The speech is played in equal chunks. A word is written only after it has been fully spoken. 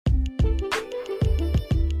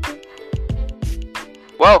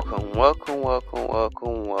Welcome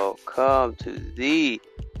to the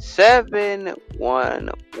 711.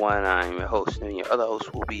 I'm your host, and your other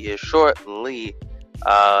host will be here shortly.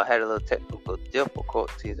 Had a little technical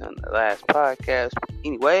difficulties on the last podcast. But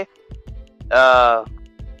anyway, hop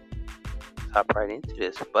right into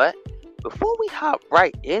this. But before we hop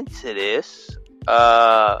right into this,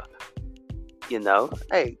 hey,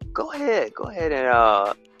 go ahead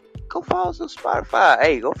and go follow us on Spotify.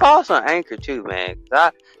 Hey, go follow us on Anchor too, man.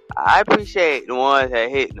 'Cause I appreciate the ones that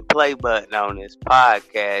hitting the play button on this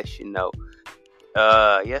podcast.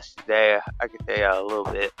 Yesterday I can tell y'all a little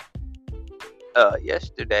bit.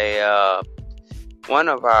 Yesterday, one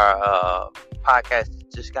of our podcasts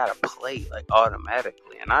just got a play like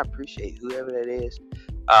automatically, and I appreciate whoever that is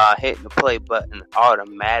hitting the play button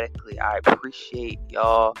automatically. I appreciate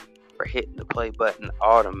y'all for hitting the play button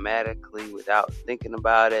automatically without thinking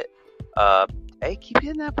about it. Hey, keep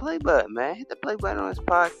hitting that play button, man. Hit the play button on this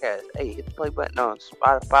podcast. Hey, hit the play button on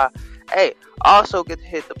Spotify. Hey, also get to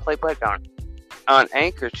hit the play button on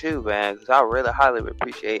Anchor too, man, because I really highly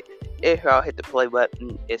appreciate if y'all hit the play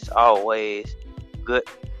button. It's always good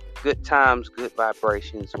times, good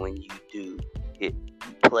vibrations when you do hit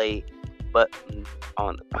the play button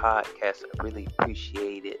on the podcast. I really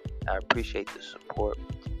appreciate it. I appreciate the support.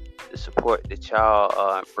 The support that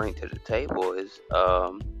y'all bring to the table is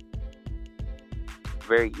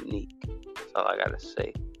very unique. That's all I gotta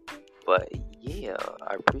say. But yeah,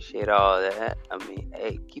 I appreciate all that. I mean,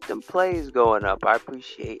 hey, keep them plays going up. I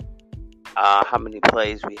appreciate how many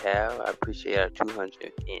plays we have. I appreciate our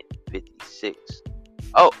 256.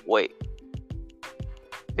 Oh, wait.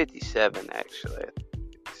 57, actually.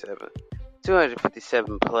 57.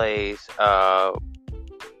 257 plays. I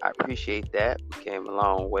appreciate that. We came a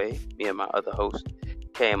long way. Me and my other host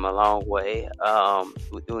came a long way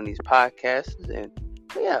with doing these podcasts. And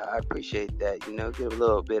yeah, I appreciate that. Give a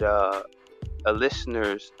little bit of a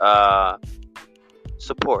listeners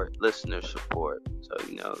support. So,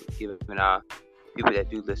 giving our people that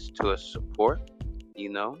do listen to us support.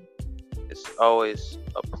 It's always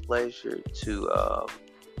a pleasure to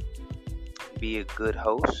be a good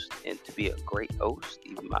host and to be a great host.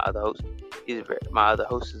 Even my other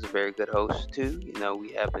host is a very good host too.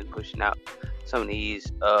 We have been pushing out some of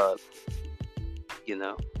these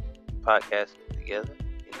podcasts together.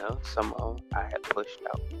 Some of them I have pushed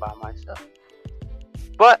out by myself.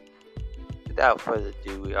 But without further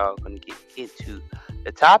ado, we are going to get into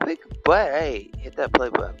the topic. But hey, hit that play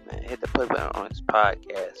button, man. Hit the play button on this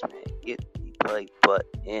podcast, man. Get the play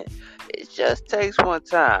button in. It just takes one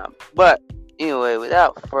time. But anyway,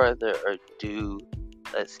 without further ado,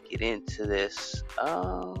 let's get into this.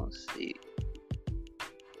 Let's see.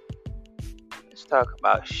 Let's talk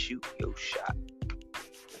about shoot your shot.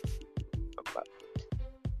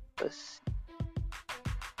 Let's see.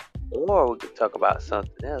 Or we could talk about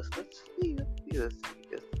something else. Let's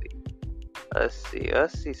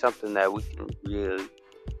see something that we can really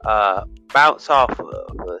bounce off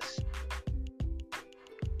of. Let's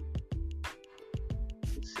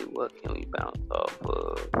see, what can we bounce off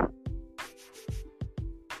of?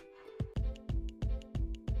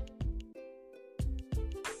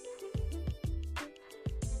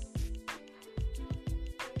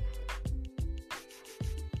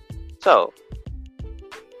 So,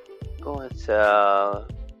 going to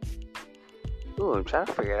I'm trying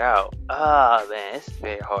to figure it out. Man, it's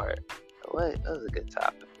very hard. That was a good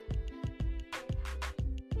topic.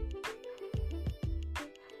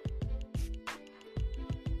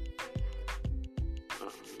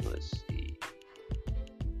 Let's see.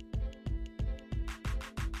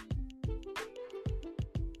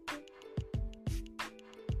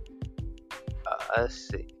 Let's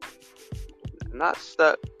see. I'm not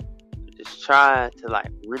stuck. Just trying to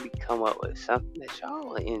really come up with something that y'all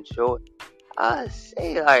will enjoy. Let's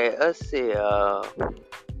see. I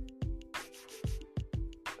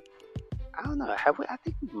don't know. I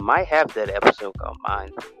think we might have that episode called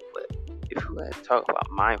Mindful. But if we want to talk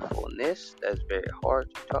about mindfulness, that's very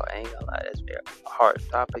hard to talk. I ain't gonna lie, that's a very hard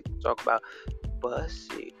topic to talk about. But let's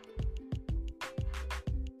see.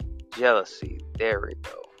 Jealousy. There we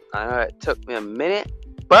go. I know it took me a minute,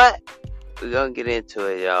 but we're gonna get into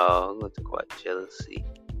it, y'all. I'm gonna talk about jealousy.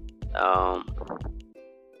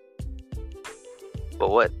 But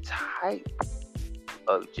what type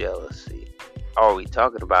of jealousy are we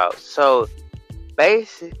talking about? So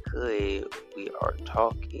basically, we are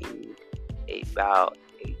talking about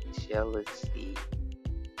a jealousy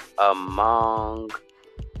among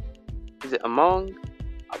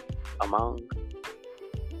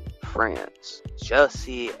friends,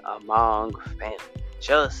 jealousy among family,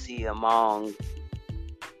 jealousy among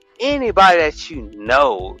anybody that you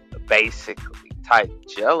know, basically, type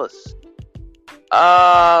jealous.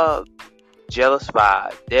 Jealous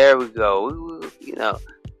vibe. There we go. We're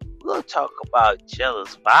gonna talk about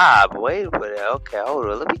jealous vibe. Wait a minute. Okay, hold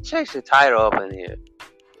on. Let me change the title up in here.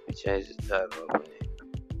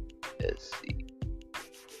 Let's see.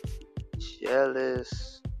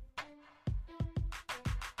 Jealous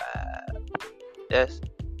vibe. It's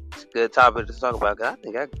a good topic to talk about, because I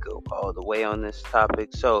think I could go all the way on this topic.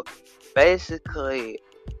 So basically,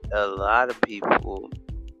 a lot of people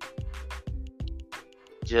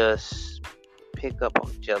just pick up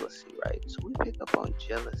on jealousy, right? So we pick up on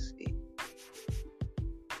jealousy,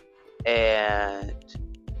 and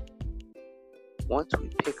once we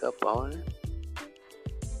pick up on it,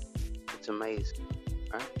 it's amazing,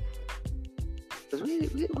 right? Because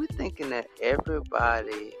we're thinking that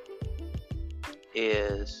everybody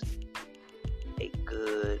is a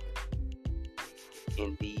good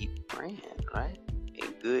indeed friend, right? A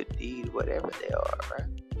good deed, whatever they are, right?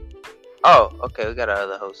 Oh, okay, we got our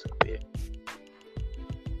other host up here.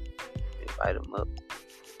 Invite them up.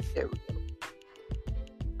 There we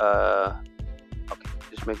go. Okay,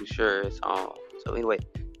 just making sure it's on. So anyway,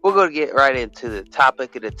 we're gonna get right into the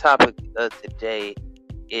topic. And the topic of today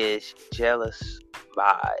is jealous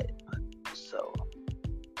vibe. So,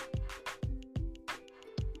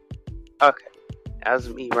 okay, as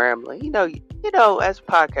me rambling, as a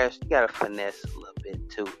podcast, you gotta finesse a little bit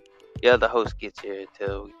too. The other host gets here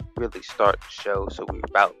until we really start the show, so we're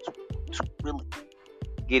about to really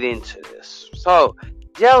get into this. So,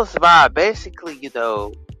 jealous vibe, basically, you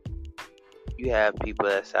have people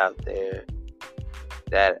that's out there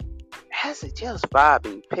that has a jealous vibe,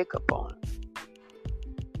 and you pick up on it.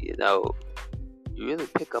 You really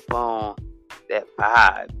pick up on that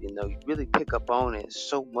vibe. You really pick up on it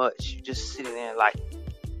so much. You just sitting there like,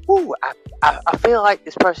 ooh, I feel like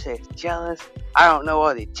this person is jealous. I don't know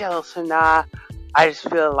whether they're jealous or not. I just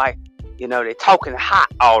feel like, they're talking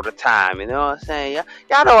hot all the time. You know what I'm saying?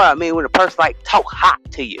 Y'all know what I mean when a person like talk hot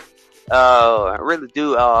to you. I really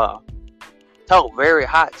do talk very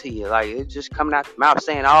hot to you. Like, it's just coming out the mouth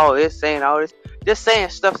saying all this, just saying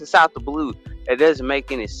stuff that's out the blue. It doesn't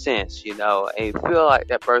make any sense, and you feel like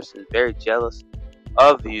that person is very jealous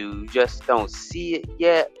of you. You just don't see it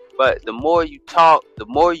yet, but the more you talk, the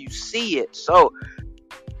more you see it. So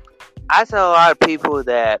I tell a lot of people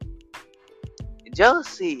that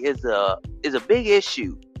jealousy is a big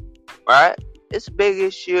issue, right? It's a big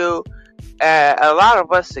issue, and a lot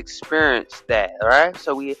of us experience that, right?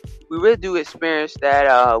 So we really do experience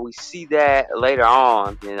that. We see that later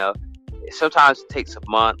on. Sometimes it takes a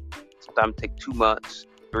month. Sometimes it takes 2 months,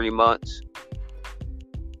 3 months,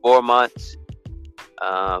 4 months,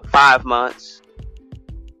 5 months,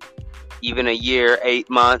 even a year, 8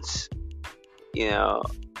 months,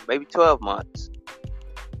 maybe 12 months.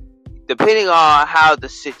 Depending on how the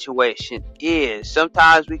situation is.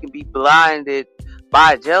 Sometimes we can be blinded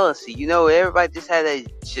by jealousy. Everybody just had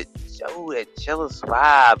that jealous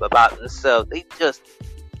vibe about themselves. They just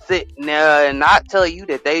sitting there and not tell you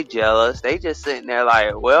that they jealous. They just sitting there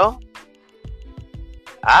like, well,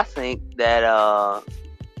 I think that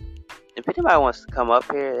if anybody wants to come up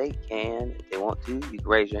here, they can. If they want to, you can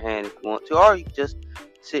raise your hand if you want to, or you can just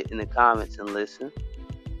sit in the comments and listen.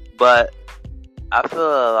 But I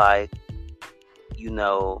feel like,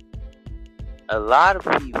 a lot of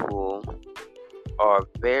people are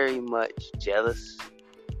very much jealous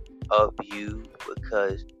of you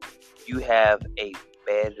because you have a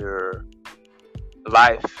better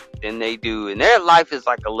life than they do, and their life is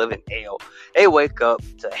like a living hell. They wake up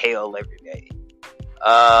to hell every day.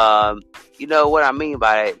 You know what I mean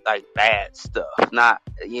by that? Like bad stuff,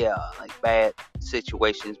 like bad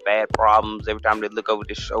situations, bad problems. Every time they look over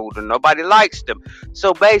their shoulder, nobody likes them.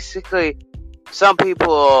 So basically, some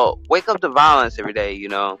people wake up to violence every day. You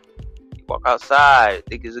walk outside,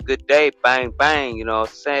 think it's a good day, bang bang. You know what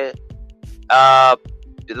I'm saying? A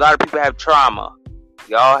lot of people have trauma.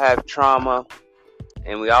 We all have trauma,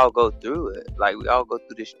 and we all go through it. Like, we all go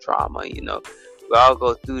through this trauma, we all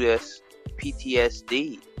go through this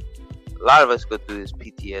PTSD. A lot of us go through this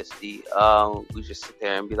PTSD. We just sit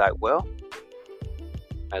there and be like, well,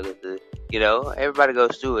 I go through it. Everybody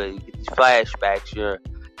goes through it. You get these flashbacks. You're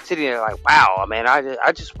sitting there like, wow, man,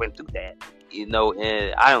 I just went through that, and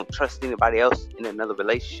I don't trust anybody else in another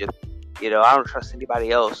relationship. I don't trust anybody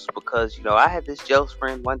else because, I had this jealous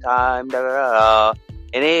friend one time, and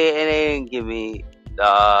they didn't give me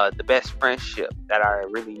the best friendship that I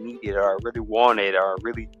really needed or really wanted or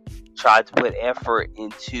really tried to put effort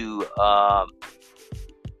into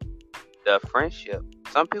the friendship.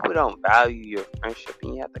 Some people don't value your friendship,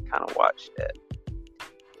 and you have to kind of watch that.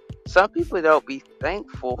 some people don't be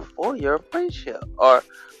thankful for your friendship, or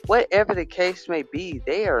whatever the case may be.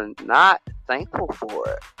 They are not thankful for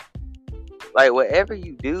it. Like, whatever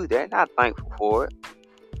you do, they're not thankful for it.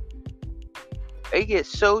 They get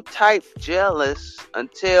so type jealous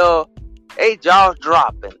until they jaw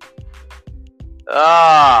dropping.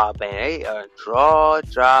 Ah, man, they are jaw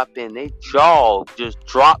dropping. They jaw just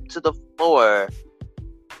drop to the floor.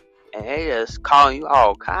 And they just calling you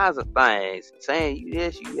all kinds of things. Saying you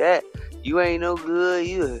this, you that. You ain't no good.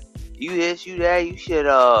 You this, you that. You should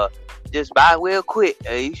just buy well quit.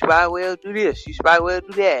 You should buy well do this. You should buy well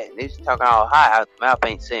do that. And they just talking all high out the mouth,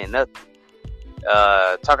 ain't saying nothing.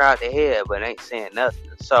 Talking out their head, but ain't saying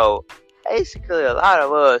nothing. So basically, a lot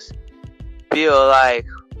of us feel like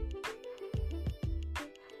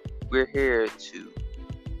we're here to,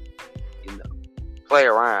 play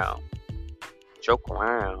around, joke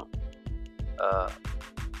around,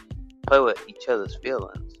 play with each other's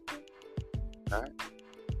feelings. Alright?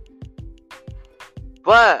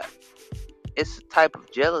 But it's a type of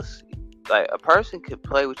jealousy. Like, a person could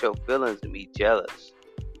play with your feelings and be jealous.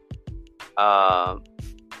 I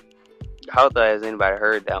hope that has anybody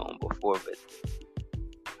heard that one before, but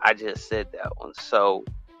I just said that one. So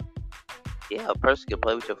yeah, a person can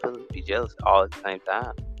play with your feelings and be jealous all at the same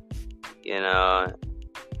time.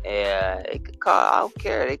 And they could I don't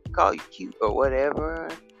care, they could call you cute or whatever.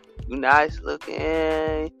 You nice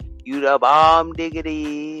looking, you the bomb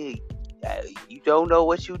diggity. You don't know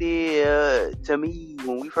what you did to me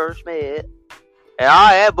when we first met. And all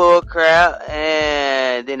that bull crap,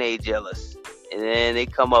 and then they jealous. And then they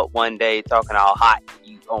come up one day talking all hot to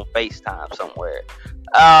you on FaceTime somewhere.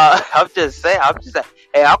 I'm just saying,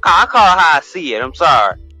 hey, I call it how I see it. I'm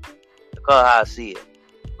sorry. I call it how I see it.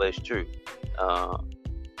 But it's true.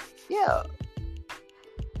 Yeah.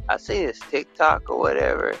 I seen this TikTok or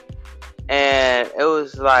whatever. And it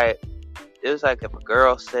was like if a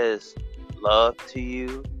girl says love to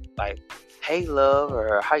you, like, hey love,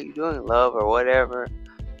 or how you doing love, or whatever,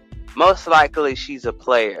 most likely she's a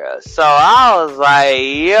player. So I was like,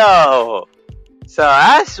 yo, so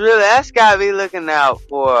that's got me looking out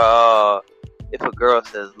for if a girl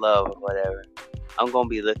says love or whatever. I'm gonna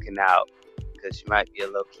be looking out because she might be a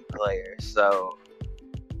low key player. So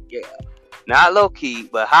yeah, not low key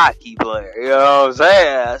but high key player. You know what I'm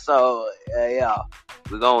saying? So yeah,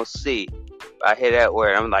 we're gonna see. If I hear that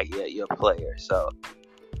word, I'm like, yeah, you're a player. So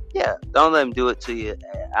yeah, don't let them do it to you.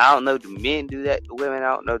 I don't know, do men do that to women?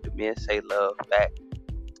 I don't know, do men say love back?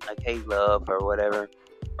 Like, hey, love, or whatever.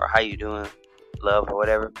 Or how you doing, love, or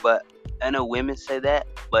whatever. But I know women say that.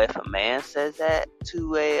 But if a man says that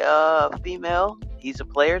to a female, he's a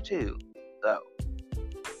player too. So,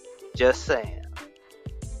 just saying.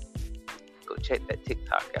 Go check that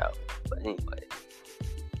TikTok out. But anyway.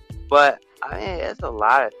 But, I mean, there's a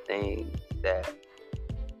lot of things that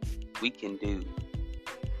we can do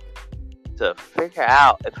to figure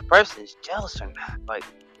out if a person is jealous or not. Like,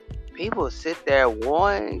 people sit there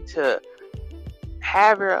wanting to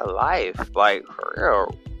have your life, like, for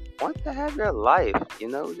real, want to have your life,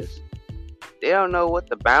 just, they don't know what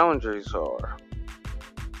the boundaries are,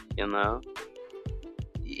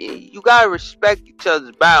 you gotta respect each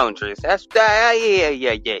other's boundaries. That's that.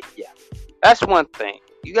 Yeah. That's one thing.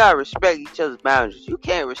 You gotta respect each other's boundaries. You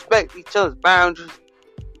can't respect each other's boundaries,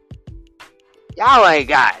 y'all ain't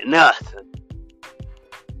got nothing.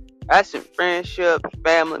 That's in friendships,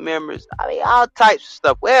 family members, I mean, all types of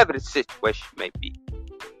stuff, whatever the situation may be.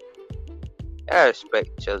 You gotta respect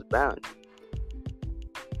each other's boundaries.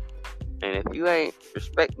 And if you ain't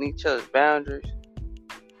respecting each other's boundaries,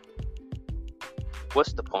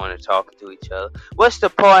 what's the point of talking to each other? What's the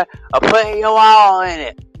point of putting your all in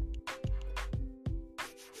it?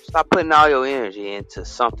 Stop putting all your energy into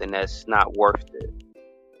something that's not worth it.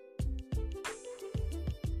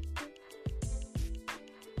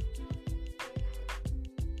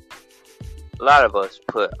 A lot of us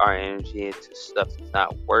put our energy into stuff that's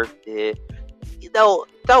not worth it.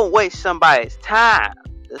 Don't waste somebody's time.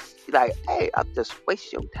 Just be like, hey, I'm just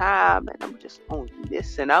wasting your time, and I'm just gonna do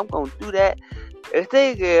this and I'm gonna do that. The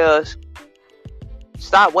thing is,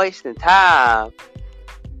 stop wasting time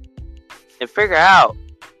and figure out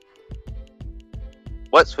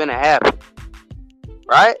what's gonna happen.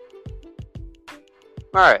 Right?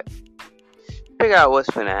 Alright. Figure out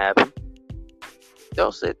what's gonna happen.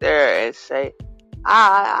 Don't sit there and say,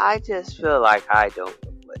 I just feel like I don't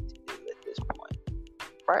know what to do at this point.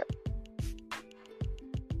 Right?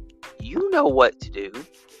 You know what to do.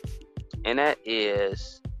 And that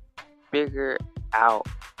is figure out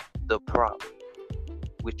the problem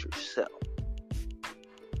with yourself.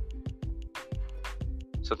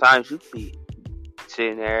 Sometimes you be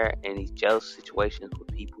sitting there in these jealous situations with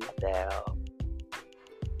people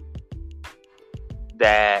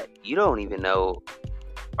that you don't even know,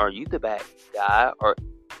 are you the bad guy,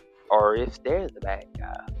 or if they're the bad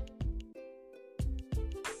guy.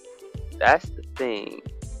 That's the thing.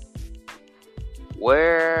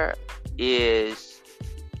 Where is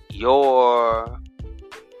your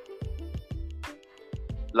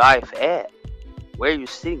life at? Where you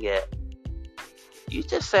sitting at? You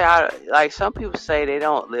just say, like some people say, they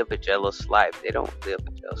don't live a jealous life. They don't live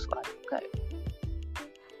a jealous life. Okay.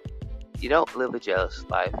 You don't live a jealous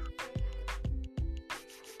life.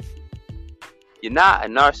 You're not a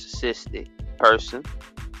narcissistic person.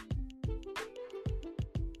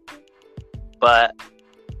 But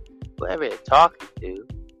whoever you're talking to,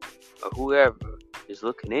 or whoever is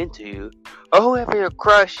looking into you, or whoever your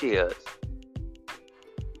crush is,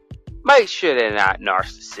 make sure they're not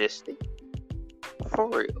narcissistic. For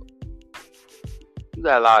real. You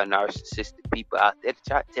got a lot of narcissistic people out there that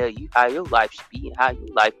try to tell you how your life should be and how your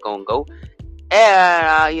life gonna go.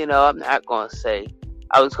 And, I'm not gonna say.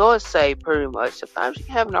 I was gonna say pretty much sometimes you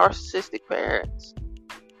can have narcissistic parents.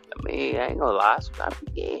 I mean, I ain't gonna lie, sometimes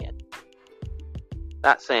you can.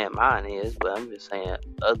 Not saying mine is, but I'm just saying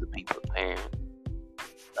other people's parents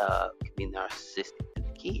can be narcissistic to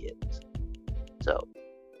the kids. So,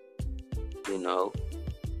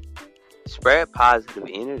 spread positive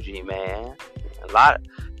energy, man. A lot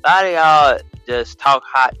of y'all just talk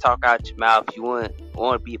hot, talk out your mouth. You want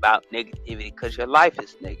to be about negativity because your life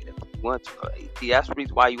is negative. You want to see, that's the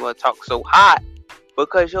reason why you want to talk so hot,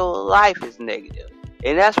 because your life is negative,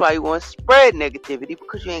 and that's why you want to spread negativity,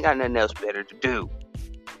 because you ain't got nothing else better to do.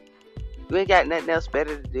 You ain't got nothing else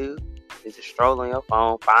better to do than to stroll on your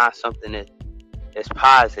phone, find something that's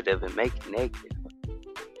positive and make it negative.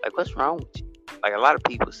 Like, what's wrong with you? Like, a lot of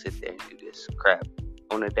people sit there and do this crap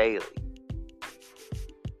on a daily.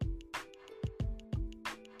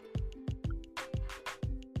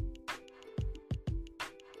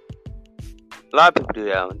 A lot of people do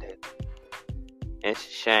that on a daily. And it's a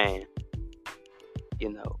shame.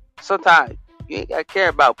 Sometimes you ain't got to care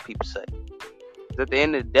about what people say. At the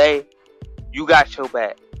end of the day, you got your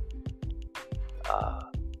back.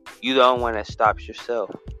 You the only one that stops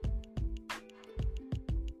yourself.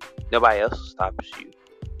 Nobody else stops you.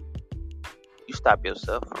 You stop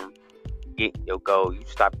yourself from getting your goal. You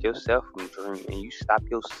stop yourself from dreaming. You stop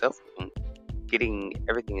yourself from getting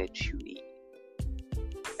everything that you need.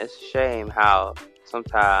 It's a shame how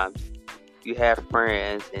sometimes you have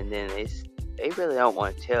friends and then they really don't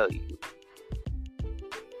want to tell you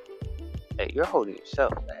that you're holding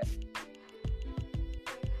yourself back.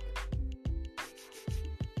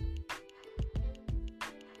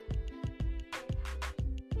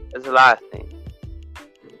 There's a lot of things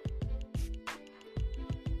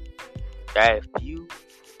that if you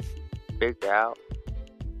figure out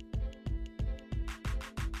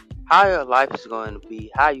how your life is going to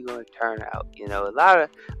be, how you're going to turn out. A lot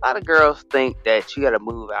of girls think that you got to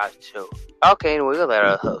move out too. Okay, anyway, we'll let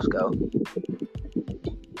our host go.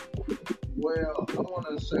 Well, I want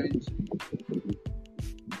to say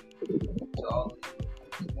to all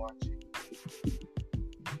of you watching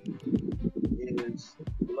is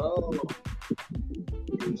love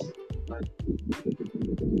is like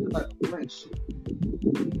a friendship.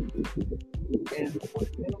 And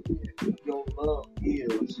whatever your love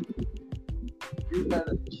is, you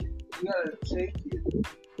gotta take it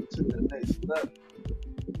to the next level.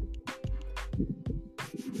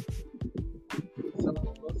 Some of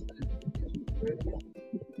us is ready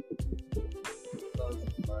to love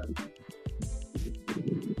somebody,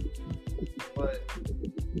 but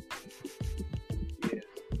yes,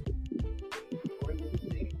 one of the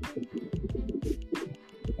things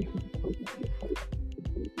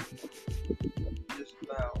just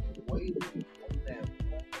about waiting on that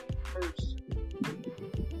one person.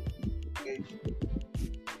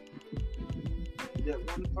 That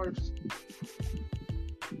one person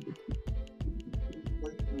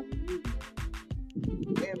waiting on you.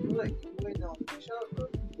 And look, you waiting on each other,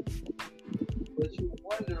 but you're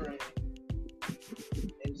wondering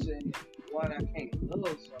and saying why I can't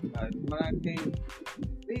love somebody, why I can't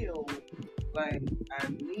feel like I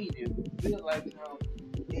need it, feel like how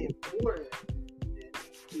important it is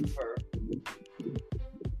to her.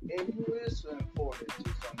 And you is so important to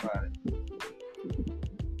somebody.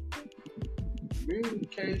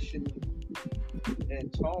 Communication and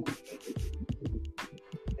talking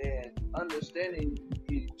and understanding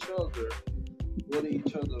each other, what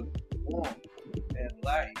each other want and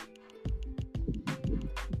like.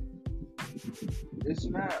 It's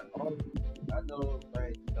not. I know,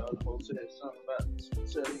 like the other host said something about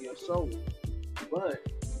selling your soul. But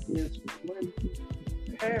it's when you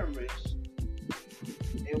perish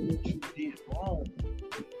in what you did wrong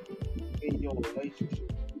in your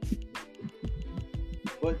relationship.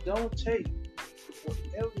 But don't take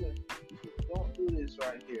whatever. Don't do this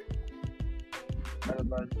right here.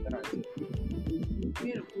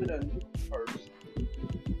 Get with a new person.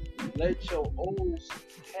 Let your old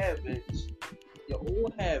habits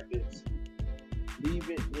leave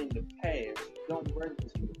it in the past. Don't bring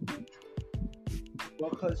it to your future.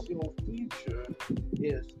 Because your future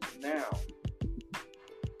is now.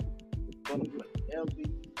 But whatever you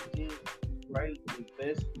did right is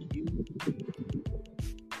best for you,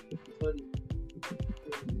 put it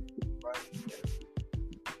right there.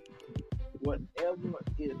 Whatever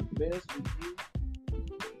is best for you,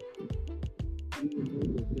 you will know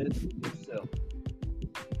what's best for yourself.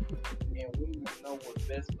 And we will know what's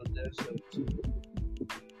best for themselves too.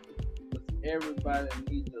 Because everybody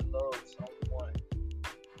needs to love someone.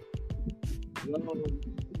 Love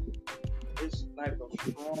is like a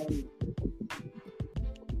strong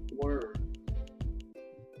word.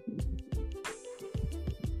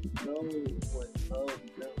 Know what love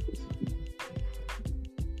does.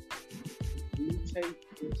 You take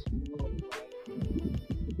this world right.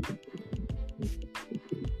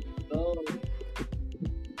 Love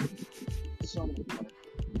someone.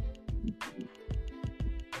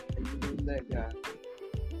 And you know that guy.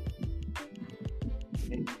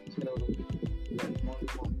 And you tell that one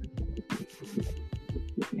woman.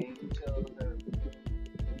 And you tell her,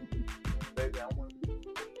 baby, I want to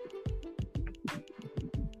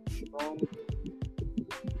be strong.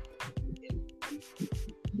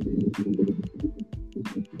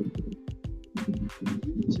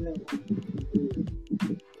 You tell her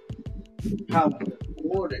how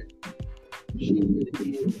important she really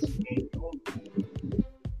is in your life.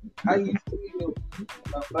 How you feel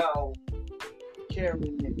about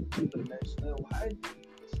carrying it to the next level. How do you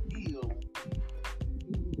feel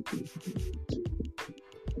to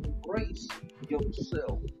embrace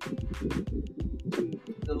yourself,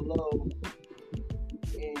 the love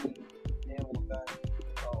and what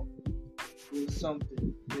God is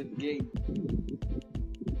something that gave you.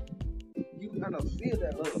 You gotta feel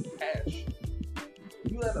that little passion.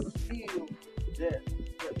 You gotta feel that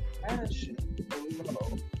the passion of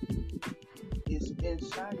love is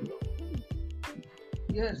inside of you.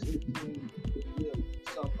 Yes, it can give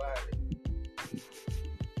somebody.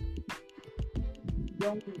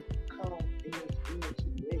 Don't come in this image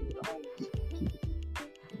today with all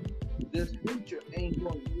this hatred ain't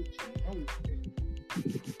going to get you nowhere.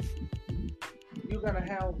 You gotta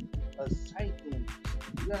have a sighting.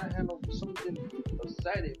 You gotta have something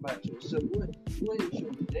excited about yourself. What is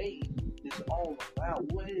your day is all about?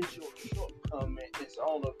 What is your shortcoming is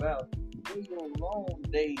all about? What your long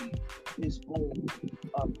day is all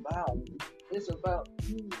about? It's about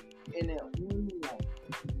you and that one life.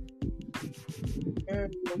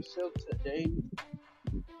 Preparing yourself today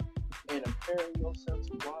and preparing yourself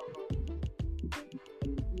tomorrow.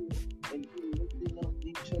 And you lifting up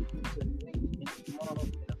each other today and tomorrow in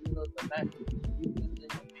the middle of the night. You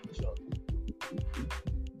lifting up each other.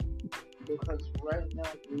 Because right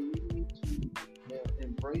now we need to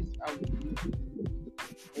embrace our youth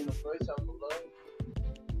and embrace our love.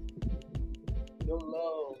 Your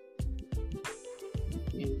love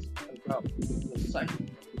is about the cycle.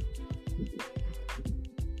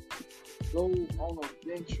 Go on a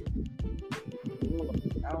venture. Go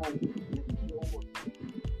out and enjoy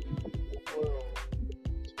the world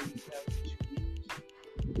so you have what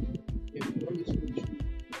you need. Embrace what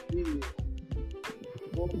you feel.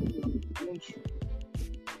 Go on a venture.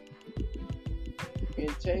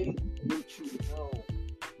 And take what you know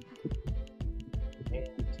and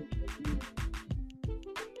take the lead.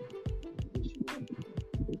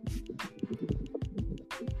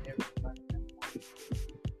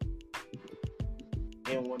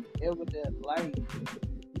 And whenever that light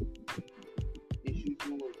is, you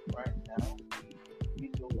do it right now. You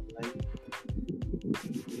do it later.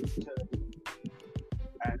 You tell it,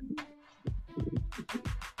 I need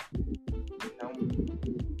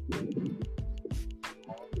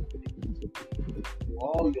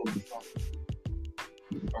all your trouble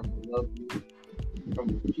from to love you, from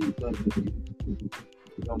to keep loving you,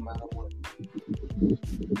 no matter what.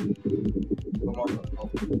 Come on,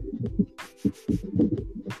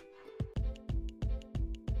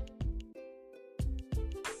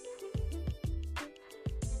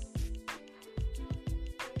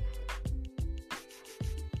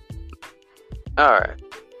 Alright.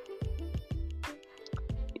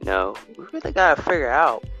 You know, we really gotta figure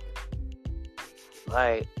out,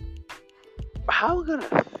 like, how we're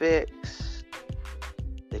gonna fix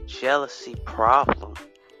the jealousy problem.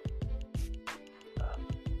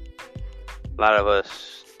 A lot of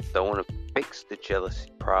us don't want to fix the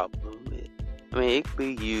jealousy problem. It could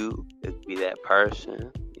be you, it could be that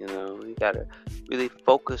person. You gotta really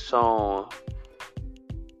focus on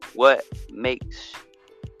what makes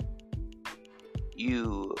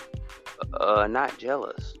you not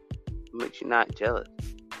jealous. What makes you not jealous?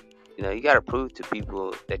 You gotta prove to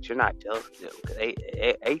people that you're not jealous of them, because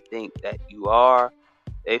they think that you are.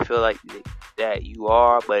 They feel like that you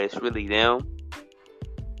are, but it's really them.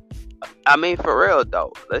 For real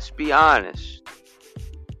though, let's be honest.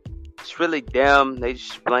 It's really them. They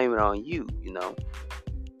just blame it on you.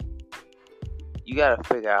 You gotta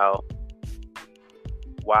figure out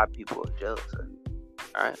why people are jealous of you.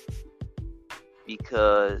 Alright?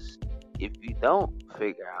 Because if you don't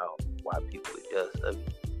figure out why people are jealous of you,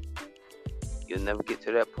 you'll never get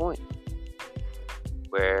to that point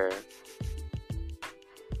where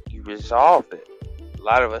you resolve it. A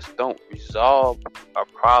lot of us don't resolve our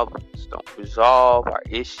problems, don't resolve our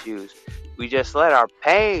issues. We just let our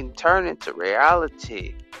pain turn into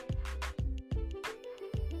reality.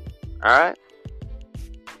 Alright?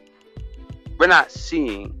 We're not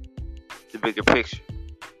seeing the bigger picture.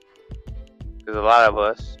 Because a lot of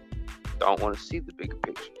us don't want to see the bigger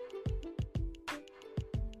picture.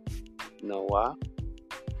 You know why?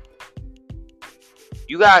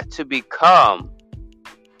 You got to become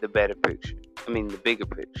the better picture. The bigger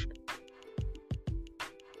picture.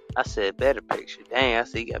 I said better picture. Dang, I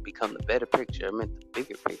said you gotta become the better picture. I meant the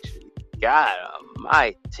bigger picture. God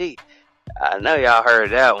almighty. I know y'all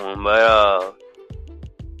heard that one, but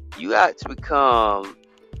you got to become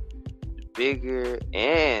the bigger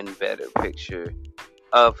and better picture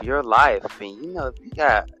of your life. And if you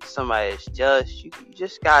got somebody that's jealous, you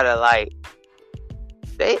just gotta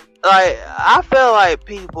I feel like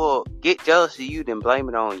people get jealous of you then blame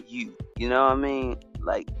it on you. You know what I mean?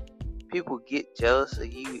 People get jealous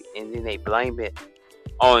of you and then they blame it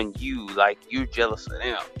on you, like you're jealous of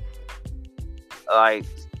them.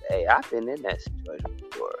 Hey, I've been in that situation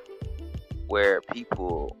before where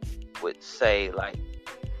people would say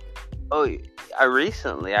oh, I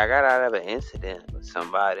got out of an incident with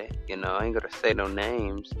somebody. I ain't gonna say no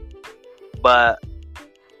names, but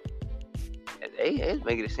they was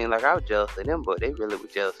making it seem like I was jealous of them, but they really were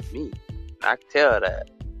jealous of me. I can tell that.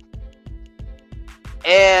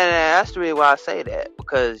 And that's the reason why I say that.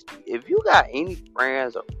 Because if you got any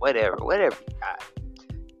friends or whatever you got,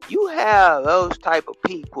 you have those type of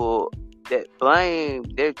people that blame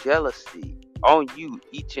their jealousy on you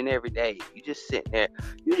each and every day. You just sitting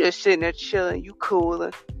there chilling, you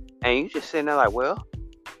cooling, and you just sitting there like, well,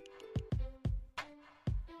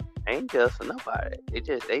 I ain't jealous of nobody. They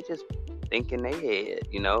just think in their head,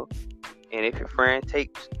 And if your friend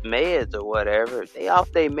takes meds or whatever, they off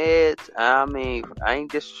their meds. I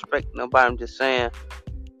ain't disrespecting nobody. I'm just saying.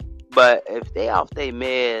 But if they off their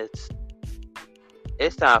meds,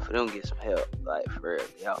 it's time for them to get some help. For real,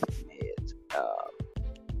 they off their meds.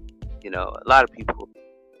 A lot of people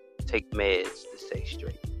take meds to stay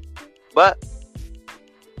straight. But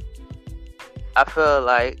I feel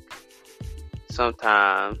like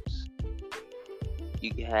sometimes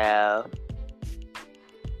you can have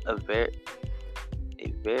a very,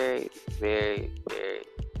 very, very,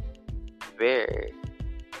 very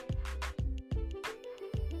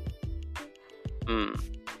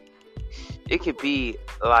it could be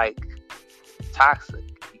toxic.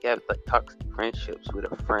 You can have toxic friendships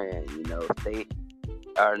with a friend, if they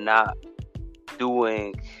are not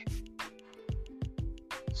doing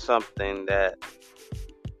something that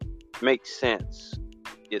makes sense,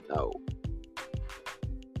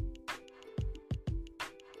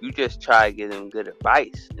 You just try to give them good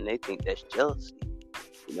advice, and they think that's jealousy.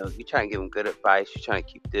 You try to give them good advice. You're trying to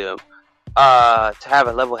keep them to have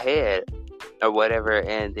a level head or whatever,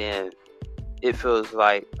 and then it feels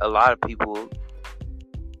like a lot of people,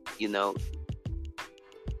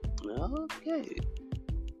 okay.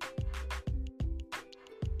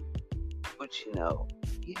 But you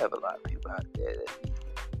have a lot of people out there that be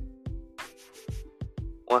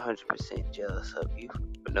 100% jealous of you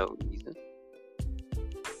for no reason.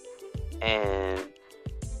 And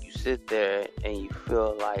you sit there and you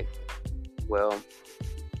feel like, well,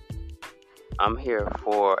 I'm here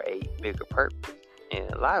for a bigger purpose.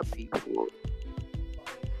 And a lot of people,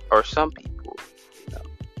 or some people,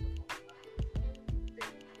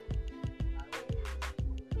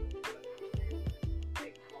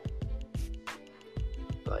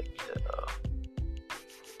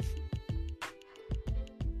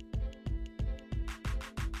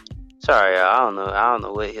 sorry, I don't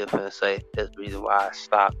know what he was gonna say. That's the reason why I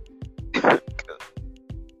stopped.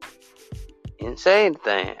 didn't say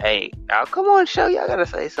anything. Hey, I'll come on the show. Y'all gotta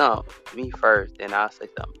say something. Me first, then I'll say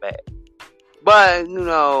something back. But,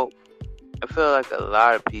 I feel like a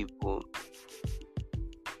lot of people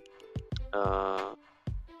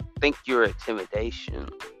think you're intimidation.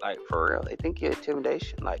 Like, for real. They think you're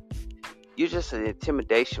intimidation. Like, you're just an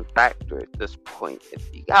intimidation factor at this point. If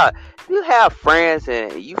you have friends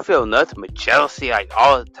and you feel nothing but jealousy like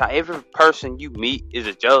all the time. Every person you meet is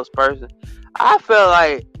a jealous person. I feel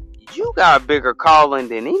like you got a bigger calling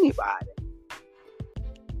than anybody.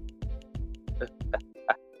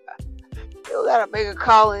 You got a bigger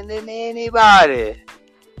calling than anybody.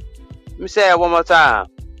 Let me say that one more time.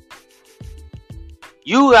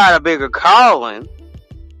 You got a bigger calling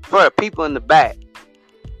for the people in the back.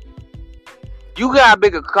 You got a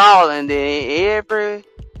bigger calling than every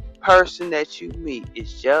person that you meet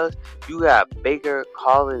is jealous. You got a bigger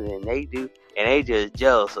calling than they do, and they just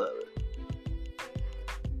jealous of it.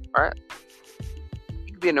 Right?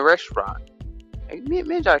 You could be in a restaurant. Like, me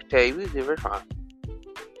and Josh tell you, we was in a restaurant.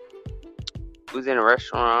 We was in a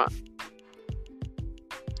restaurant.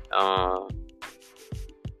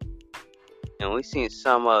 And we seen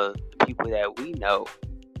some of the people that we know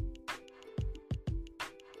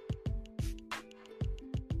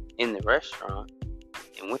in the restaurant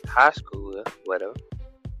and went to high school with, whatever.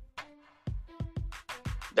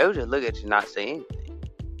 They would just look at you and not say anything.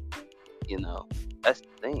 That's the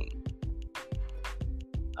thing.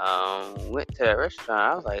 Went to that restaurant.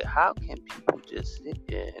 I was like, how can people just sit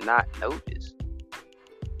there and not notice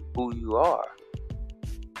who you are?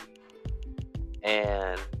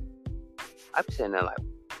 And I'm sitting there like,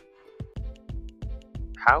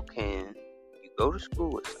 how can you go to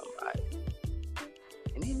school with somebody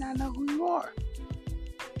and they not know who you are?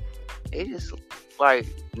 They just like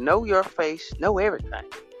know your face, know everything.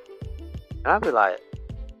 And I'll be like,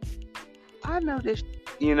 I know this,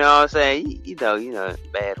 you know what I'm saying? You know,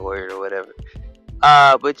 bad word or whatever.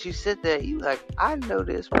 But you sit there, you like, I know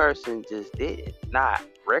this person just did not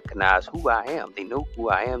recognize who I am. They know who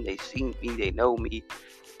I am. They see me. They know me.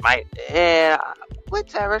 And I went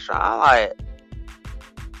to that restaurant. I'm like,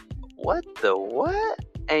 what the what?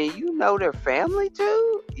 And you know their family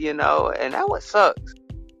too? And that what sucks.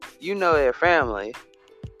 You know their family.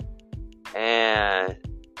 And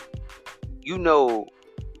you know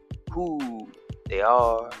who they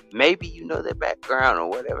are. Maybe you know their background or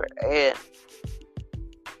whatever. And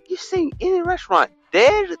you see in the restaurant,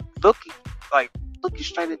 they're looking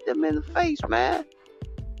straight at them in the face, man.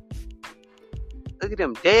 Look at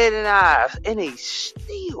them dead in the eyes, and they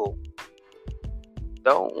still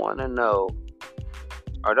don't want to know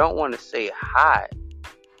or don't want to say hi,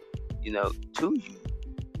 to you.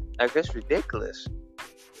 Like, it's ridiculous.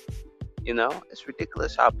 It's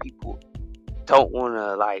ridiculous how people don't want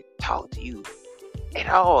to, like, talk to you at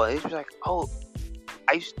all. It's like, oh,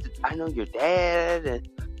 I know your dad, and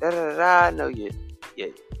da-da-da-da, I know your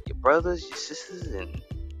brothers, your sisters,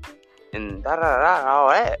 and da-da-da-da, all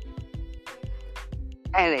that.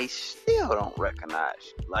 And they still don't recognize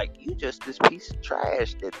you. Like, you just this piece of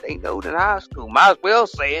trash that they know in high school. Might as well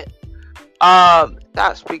say it.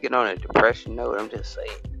 Not speaking on a depression note, I'm just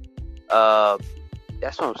saying.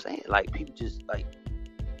 That's what I'm saying. Like, people just, like,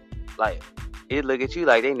 they look at you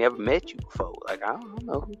like they never met you before. Like, I don't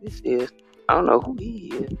know who this is. I don't know who he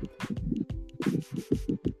is.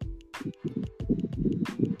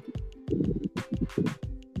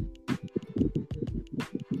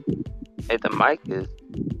 Hey, the mic is...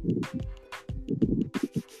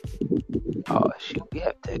 Oh, shoot. We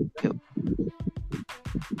have to go.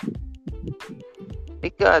 They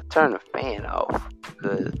gotta turn the fan off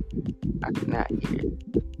because I cannot hear it.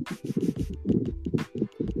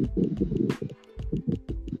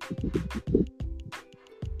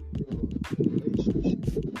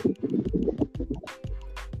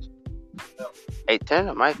 Hey, turn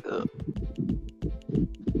the mic up.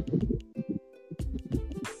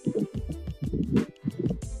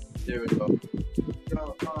 There we go.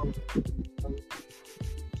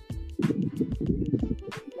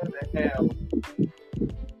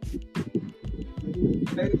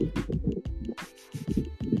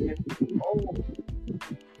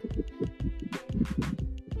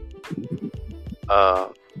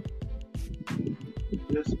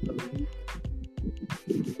 Just believe,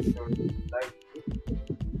 like,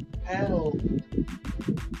 have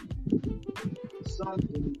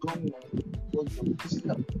something going for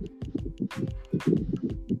yourself,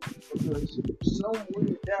 because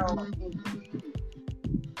somewhere down in you,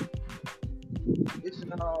 it's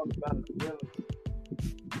not all about jealousy.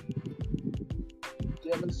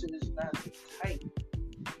 Jealousy is not the type.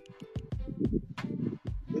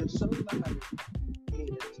 There's somebody is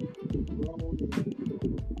grown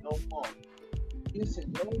no more. You said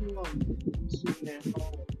no one sitting at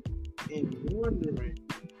home and wondering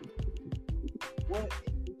what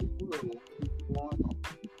in the world is going on.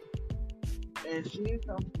 And she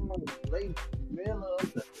comes home late, middle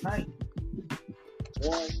of the night,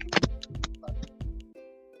 one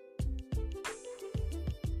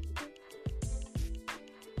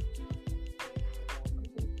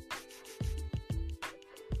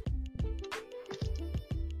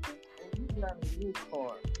and you got a new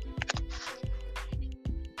car,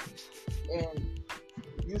 and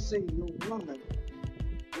you see your woman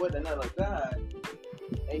with another guy,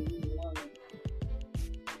 and you wonder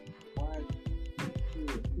why she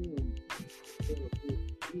was doing so good.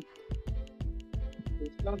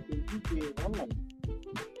 It's something you did wrong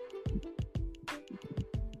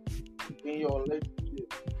in your relationship.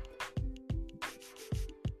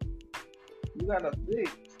 You gotta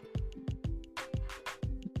fix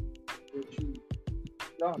what you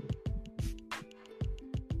done.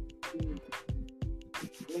 See,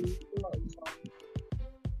 when you start something,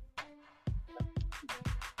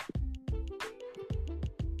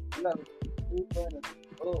 you gotta open it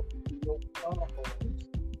up to your problems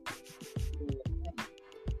to your woman.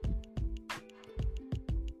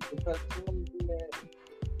 Because some do that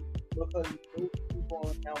because you're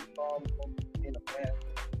gonna have problems in the past.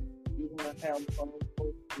 You're gonna have problems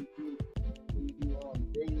when you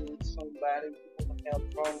dating somebody. You're gonna have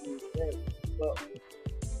problems with that. But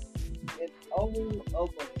in all of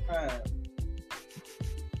the time,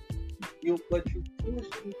 you push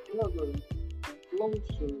each other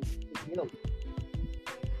closer together.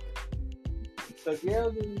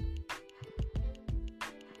 Together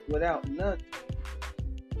without nothing.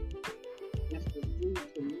 It's the due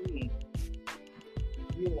to me.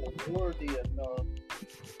 You are worthy enough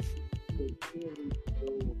to carry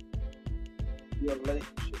your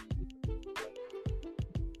relationship.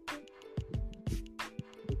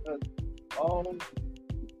 Because all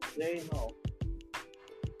day long,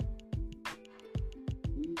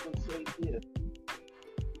 we even say this,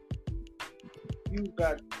 you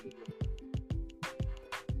got to do it.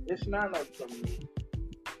 It's not up to me.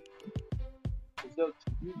 It's up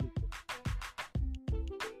to you.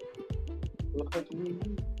 Because when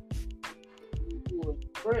you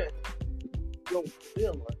express your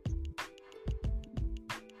feelings,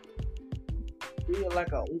 feel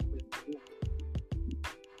like an open book.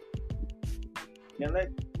 And let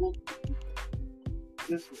the book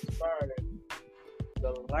just inspire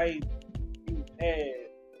the life you had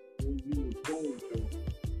when you were going through.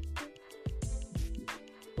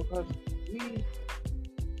 Because we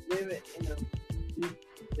live in a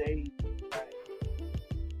weekday life.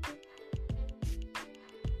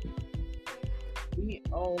 We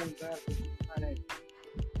all got to find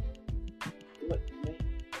what makes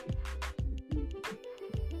you.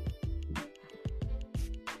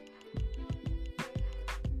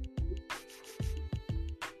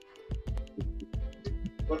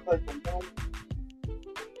 Because the woman,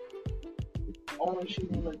 all she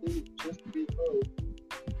wanna do is just to be loved.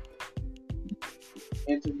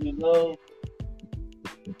 And to be loved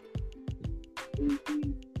is be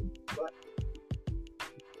but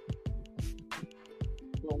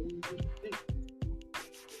when you think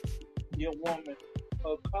your woman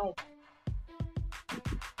her comfort,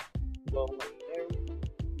 but when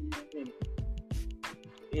everything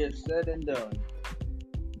is said and done,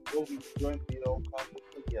 you'll be drinking your coffee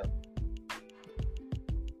together.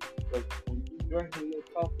 But when you drinking your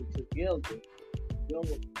coffee together, your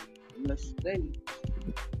mistakes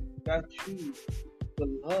got you to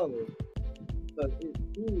love, because it's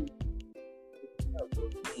you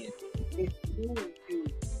it's you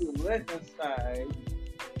to reconcile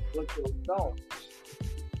with your thoughts,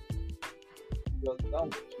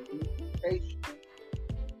 communication.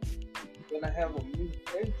 You're gonna have a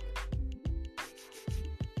communication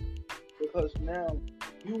because now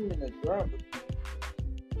you in the driver's seat.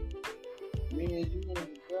 Me and you in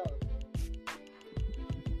the driver's seat.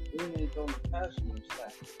 Me is on the passenger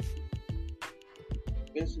side.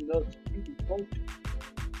 It's enough to you to focus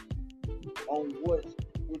on what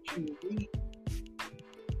you need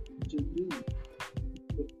to do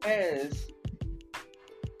to pass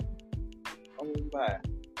on by.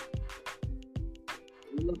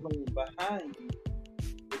 You look on behind you,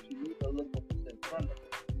 but you need to look at what's in front of you.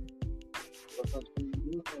 Because when you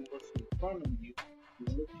look at what's in front of you,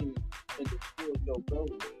 you're looking at the spiritual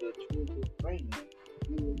goals, the spiritual dreams.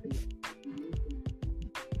 You're looking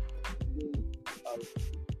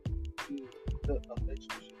to the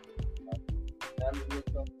relationship. Now you look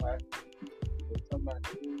up with somebody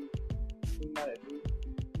new,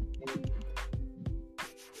 and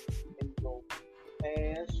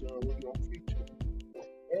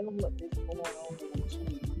what is going on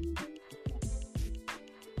between you.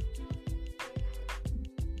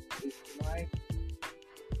 It's life.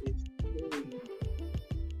 It's good.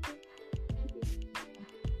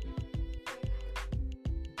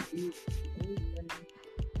 Be open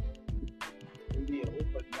and be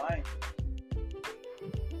open minded.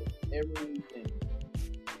 Everything.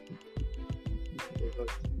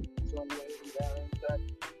 Because somewhere down inside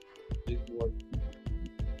is working.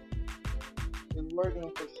 It's working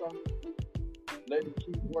for some. Let it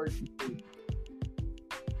keep working for you.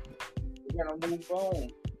 We're gonna move on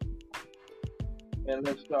and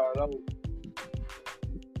let's start over.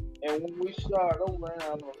 And when we start over in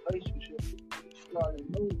our relationship, we start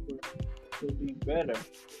over to be better.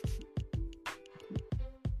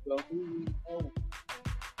 So who we know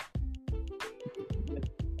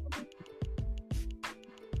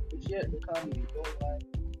it's yet to come in your life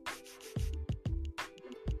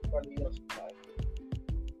and everybody else's life.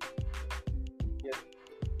 Yes.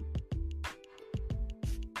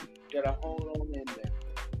 Gotta hold on in there.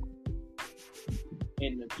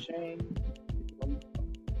 In the change from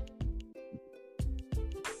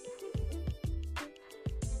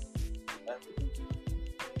that's it.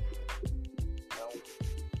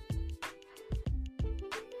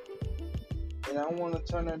 And I want to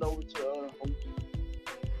turn it over to other hosts.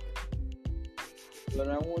 But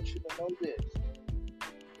I want you to know this.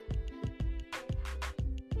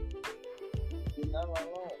 You're not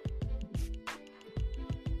alone.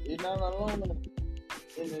 You're not alone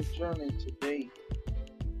in the journey today.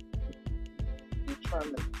 You're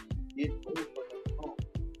trying to get over the hump.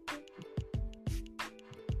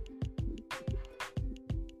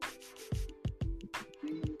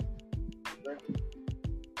 Be ready.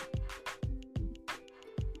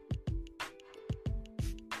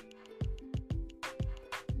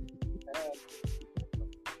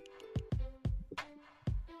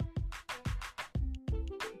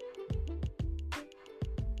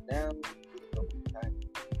 Now is the time.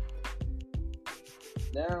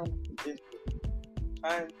 Now is the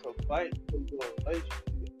time to fight for your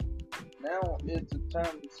relationship. Now is the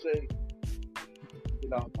time to say,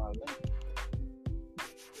 get off my lane.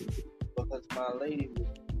 Because my lady was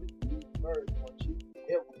with you first when she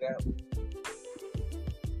ever got with you.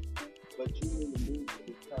 But you need to move to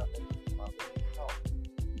the time that my lady talk.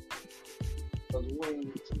 Because when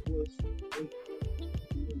it's you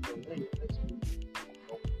and your lady, that's me.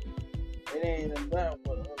 It ain't about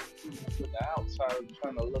what other people with the outsiders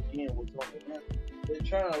trying to look in what's on the inside. They're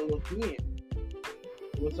trying to look in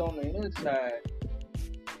what's on the inside,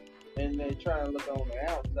 and they're trying to look on the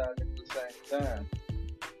outside at the same time.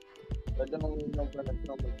 But don't let nobody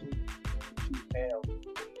come with you have.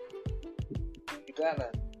 You gotta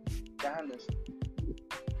dynasty.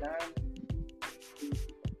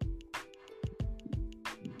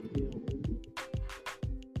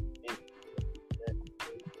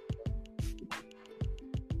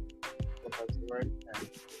 Right now.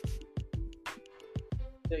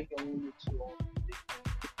 Take a woman to on a date.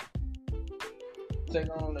 Take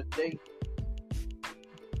her on a date.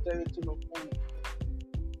 Take her to the pool.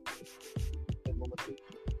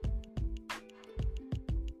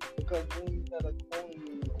 Because when you got a queen,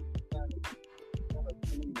 you got a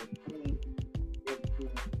queen, if you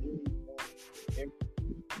do anything,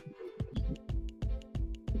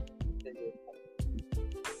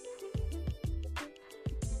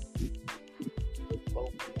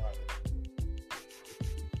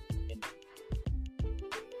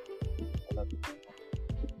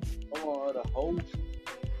 come on, the host.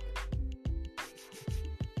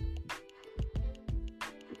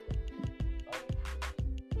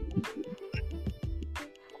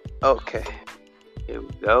 Okay, here we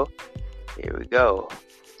go.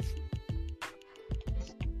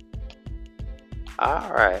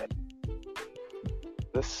 Alright,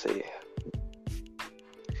 let's see.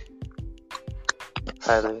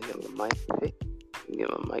 Alright, let me get my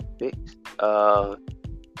mic fixed.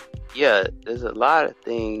 Yeah, there's a lot of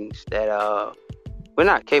things that we're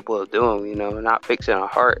not capable of doing, we're not fixing our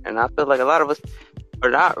heart. And I feel like a lot of us are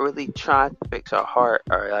not really trying to fix our heart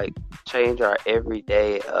or like change our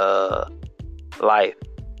everyday life.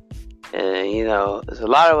 And there's a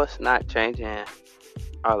lot of us not changing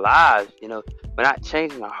our lives. We're not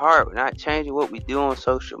changing our heart. We're not changing what we do on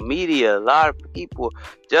social media. A lot of people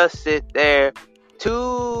just sit there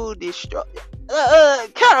to destroy.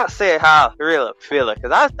 Can I say how I really feel it?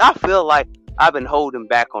 Because I feel like I've been holding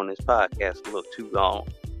back on this podcast a little too long.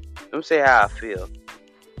 Let me say how I feel.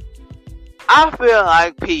 I feel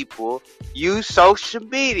like people use social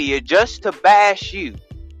media just to bash you.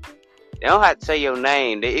 They don't have to say your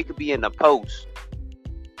name. It could be in a post.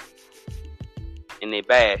 and they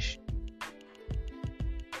bash.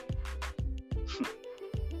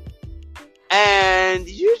 And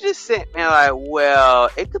you just sit there like, well,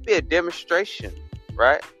 it could be a demonstration,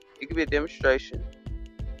 right? It could be a demonstration.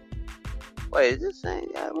 Wait, is this saying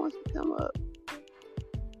guy wants to come up?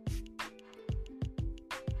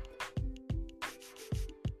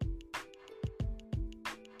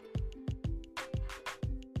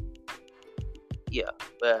 Yeah,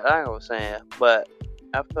 but like I was saying, but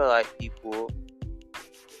I feel like people,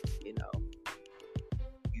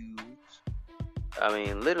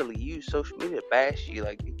 literally use social media to bash you,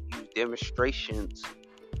 like use demonstrations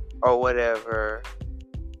or whatever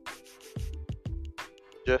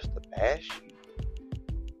just to bash you.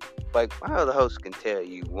 Like my other host can tell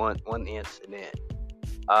you one incident.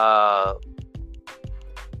 I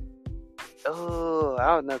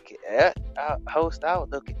don't know. Host, I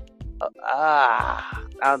don't know. I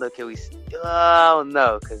don't know. Can we? I don't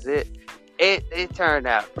know, cause it turned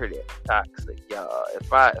out pretty toxic, y'all.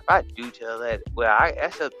 If I do tell that, well,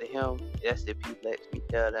 that's up to him. That's if he lets me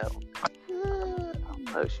tell that one. I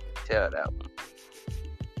don't know if she can tell that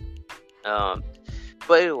one.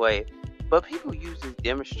 But anyway, people use these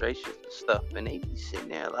demonstrations and stuff, and they be sitting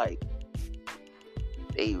there like,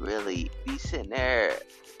 they really be sitting there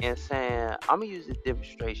and saying, I'm gonna use this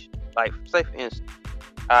demonstration. Like, say for instance,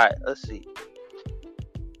 alright, let's see.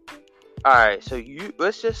 Alright, so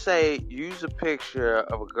let's just say use a picture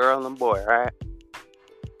of a girl and a boy, right?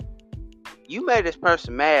 You made this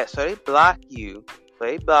person mad, so they block you.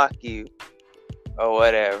 Or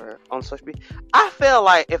whatever on social media. I feel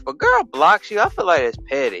like if a girl blocks you, I feel like it's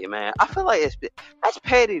petty, man. I feel like that's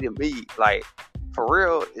petty to me. Like, for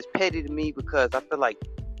real, it's petty to me because I feel like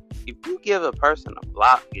if you give a person a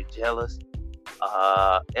block, you're jealous.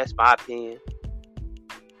 That's my opinion.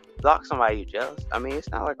 Block somebody, you're jealous. I mean, it's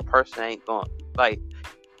not like a person ain't going, like,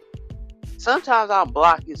 sometimes I'll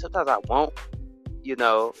block you, sometimes I won't,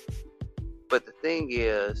 but the thing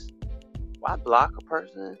is, why block a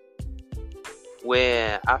person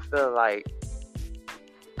when I feel like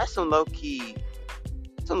that's some low-key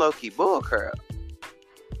bullcrap.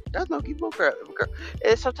 That's low-key bullcrap.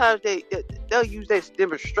 And sometimes they'll use this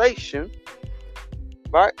demonstration,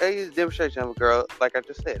 right? They use a demonstration of a girl, like I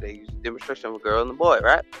just said. They use a demonstration of a girl and a boy,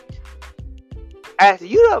 right? After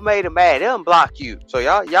you done made them mad, they done block you. So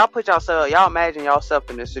y'all put y'all imagine yourself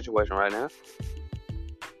in this situation right now.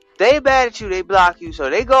 They mad at you, they block you, so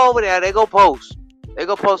they go over there, they go post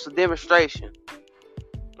a demonstration.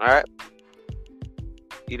 Alright?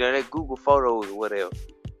 They Google photos or whatever.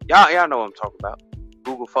 Y'all know what I'm talking about.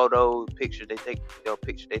 Google photos, pictures they take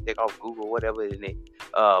off Google, whatever, and they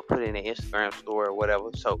put it in their Instagram store or whatever.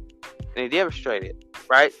 So, and they demonstrate it,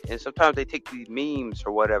 right? And sometimes they take these memes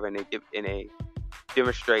or whatever, and they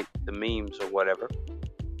demonstrate the memes or whatever.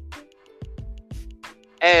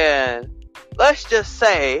 And let's just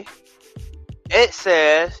say it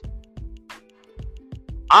says,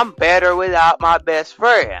 I'm better without my best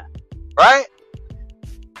friend, right?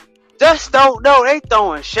 Just don't know, they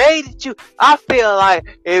throwing shade at you. I feel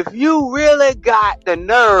like if you really got the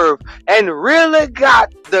nerve and really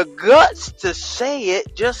got the guts to say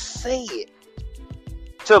it, just say it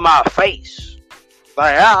to my face.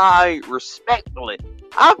 Like, I respectfully.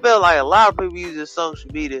 I feel like a lot of people using social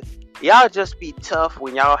media, y'all just be tough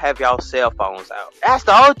when y'all have y'all cell phones out. That's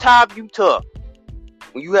the whole time you tough.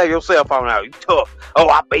 When you have your cell phone out, you tough. Oh,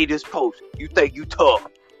 I made this post. You think you tough.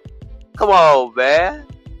 Come on, man.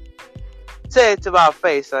 Say it to my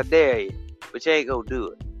face, I dare you. But you ain't gonna do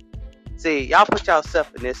it. See, y'all put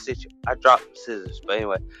yourself in this situation. I dropped the scissors, but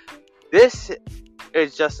anyway. This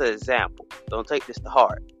is just an example. Don't take this to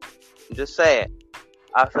heart. I'm just saying.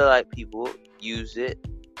 I feel like people use it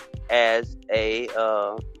as a,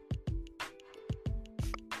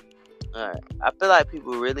 I feel like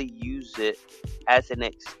people really use it as an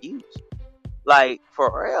excuse. Like,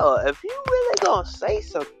 for real, if you really gonna say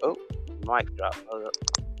something, oh, mic drop, hold up.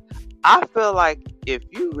 I feel like if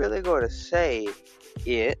you really gonna say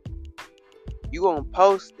it, you gonna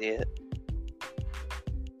post it.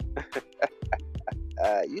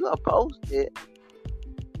 You gonna post it,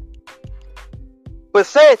 but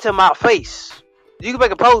say it to my face. You can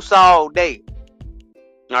make a post all day.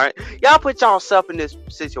 Alright? Y'all put yourself in this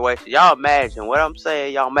situation. Y'all imagine what I'm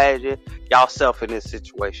saying. Y'all imagine yourself in this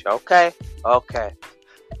situation. Okay? Okay.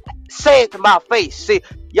 Say it to my face. See,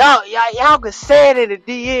 y'all can say it in the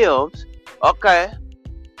DMs. Okay?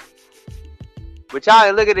 But y'all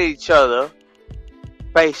ain't looking at each other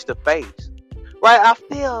face to face. Right? I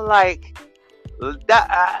feel like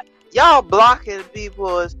that, y'all blocking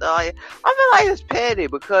people and stuff. I feel like it's petty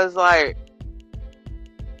because, like,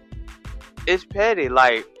 it's petty.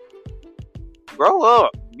 Like, grow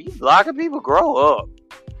up. You blocking people, grow up.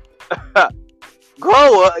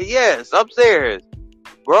 Grow up, yes, upstairs.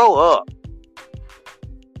 Grow up.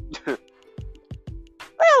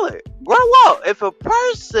 Really, grow up. If a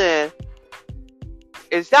person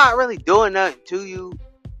is not really doing nothing to you,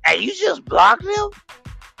 and you just block them,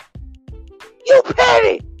 you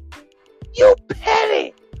petty. You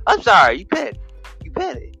petty. I'm sorry, you petty. You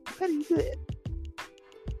petty. You petty, you petty.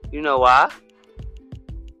 You know why?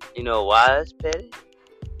 You know why it's petty?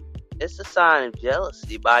 It's a sign of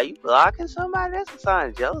jealousy. By you blocking somebody, that's a sign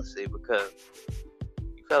of jealousy because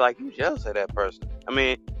you feel like you jealous of that person. I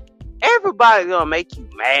mean, everybody's gonna make you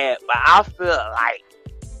mad, but I feel like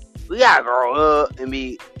we gotta grow up and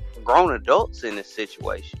be grown adults in this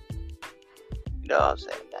situation. You know what I'm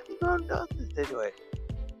saying? We gotta be grown adults in this situation.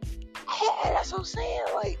 Hey, that's what I'm saying.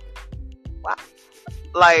 Like, wow.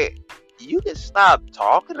 Like, you can stop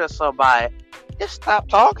talking to somebody. Just stop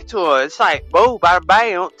talking to her. It's like, boom, bada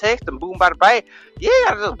bang. Don't text them, boom, bada bang. You ain't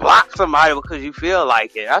gotta just block somebody because you feel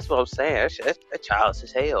like it. That's what I'm saying. That's childish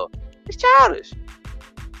as hell. It's childish.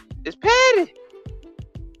 It's petty.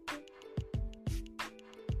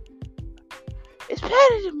 It's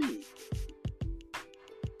petty to me.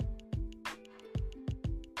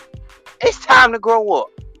 It's time to grow up.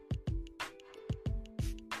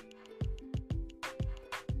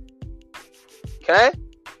 Okay?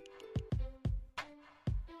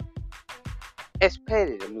 It's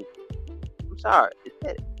petty to me. I'm sorry, it's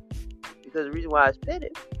petty. Because the reason why it's petty,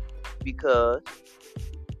 because,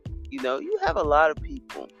 you know, you have a lot of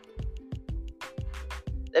people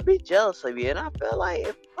that be jealous of you. And I feel like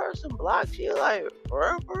if a person blocks you, like,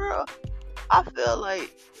 for real, I feel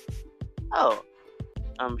like, oh,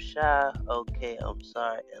 I'm shy, okay, I'm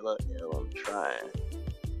sorry, LOL, I'm trying.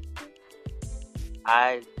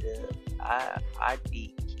 I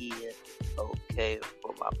be kid, okay,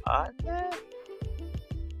 for my podcast.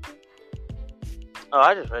 Oh,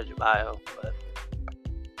 I just read your bio, but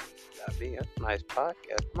that's a nice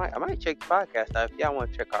podcast. I might check the podcast out. If y'all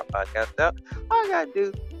want to check our podcast out, all you gotta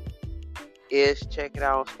do is check it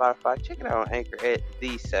out on Spotify, check it out on Anchor at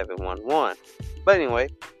the711. But anyway,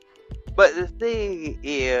 but the thing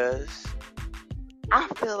is, I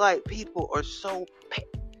feel like people are so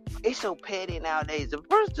it's so petty nowadays. The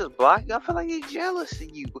person just blocked you, I feel like they're jealous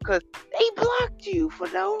of you because they blocked you for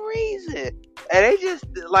no reason. And they just,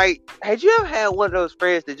 like, had you ever had one of those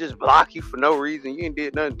friends that just block you for no reason? You ain't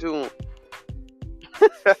did nothing to them.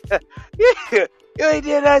 Yeah, you ain't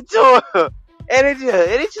did nothing to them. And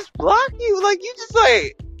it just block you. Like, you just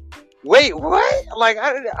like, wait, what? Like,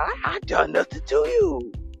 I done nothing to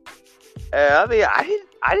you. I mean, I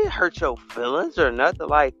didn't hurt your feelings or nothing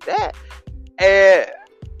like that. And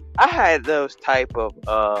I had those type of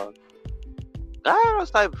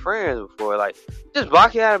friends before, like, just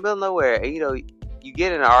block you out of the middle of nowhere, and, you know, you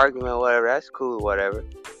get in an argument or whatever, that's cool or whatever,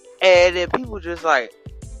 and then people just, like,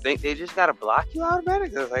 think they just gotta block you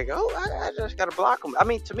automatically. It's like, oh, I just gotta block them. I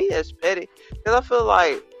mean, to me, that's petty, because I feel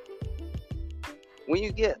like when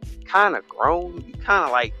you get kind of grown, you kind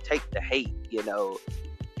of, like, take the hate, you know,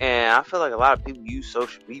 and I feel like a lot of people use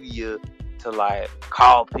social media to, like,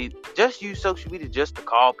 call people, just use social media just to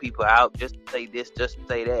call people out, just to say this, just to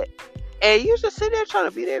say that. And you just sit there trying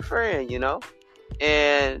to be their friend, you know?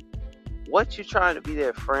 And what you're trying to be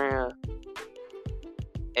their friend,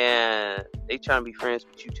 and they trying to be friends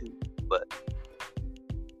with you too, but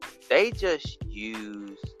they just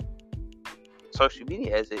use social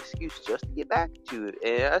media as an excuse just to get back at you.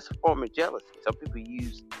 And that's a form of jealousy. Some people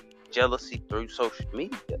use jealousy through social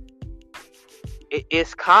media.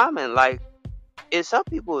 It's common, like, and some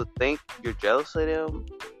people think you're jealous of them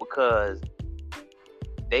because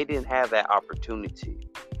they didn't have that opportunity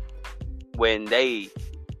when they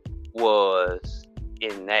was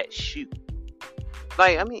in that shoe.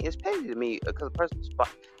 Like, I mean, it's petty to me because a person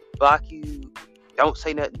block you, don't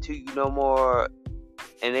say nothing to you no more,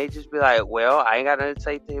 and they just be like, well, I ain't got nothing to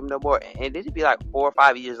say to him no more. And it'd be like 4 or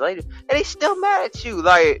 5 years later, and they still mad at you.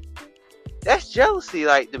 Like, that's jealousy.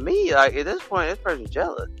 Like, to me, like, at this point, this person's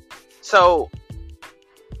jealous. So,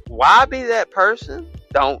 why be that person?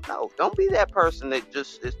 Don't know. Don't be that person that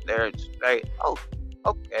just is there and say, oh,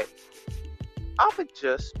 okay, I would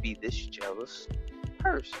just be this jealous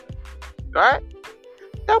person. Right?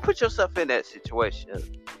 Don't put yourself in that situation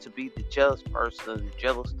to be the jealous person, the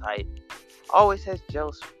jealous type. Always has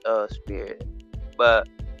jealous spirit. But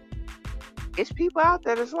it's people out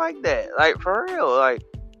there that's like that. Like, for real. Like,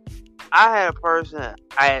 I had a person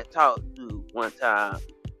I had talked to one time.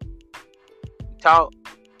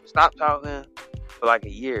 Stopped talking for like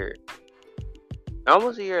a year.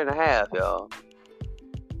 Almost a year and a half, y'all.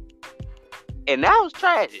 And that was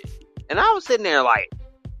tragic. And I was sitting there like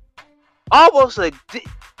almost a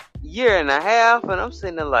year and a half, and I'm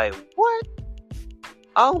sitting there like, what?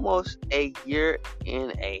 Almost a year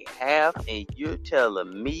and a half, and you're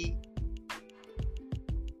telling me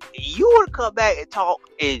you want to come back and talk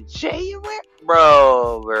in January,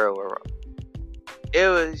 bro. It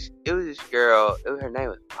was this girl. Her name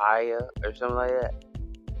was Maya or something like that.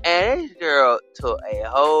 And this girl took a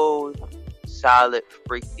whole solid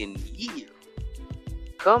freaking year.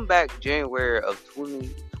 Come back January of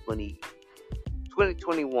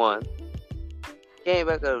 2021. Came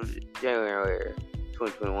back up January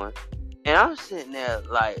 2021. And I'm sitting there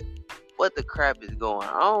like, what the crap is going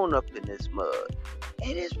on up in this mud?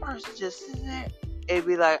 And this person just sits there and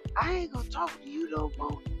be like, I ain't gonna talk to you no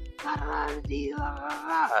more. You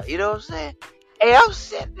know what I'm saying? And I'm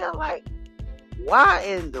sitting there like, why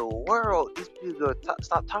in the world these people gonna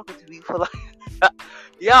stop talking to me for like,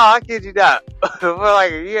 y'all, I kid you not, for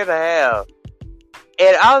like a year and a half.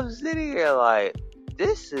 And I'm sitting here like,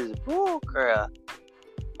 this is bullcrap.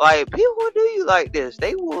 Like, people will do you like this.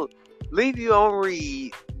 They will leave you on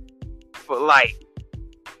read for like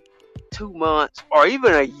 2 months or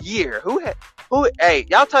even a year. Hey,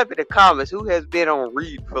 y'all type in the comments who has been on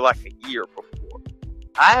read for like a year before.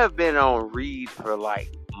 I have been on read for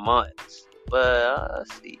like months. But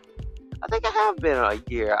let's see. I think I have been a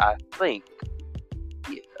year, I think.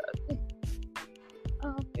 Yeah, I think.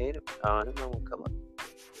 Okay, it won't come up.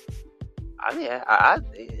 I mean, has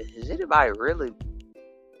anybody really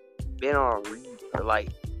been on read for like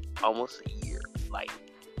almost a year? Like,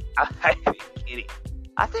 I'm kidding.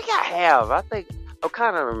 I think I have. I think I'm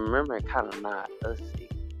kind of remembering, kind of not. Let's see.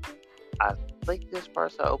 I think this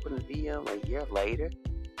person opened the DM a year later,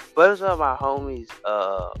 but it was on my homie's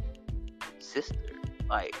sister.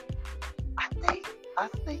 Like, I think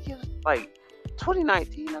it was like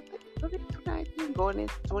 2019. I think 2019 going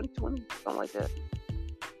into 2020, something like that.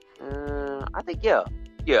 I think I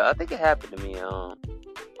think it happened to me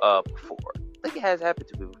before. I think it has happened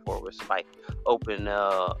to me before where somebody opened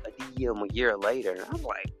a DM a year later, and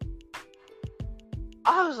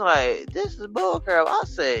I was like, this is bullcrap. I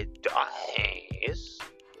said, dang, it's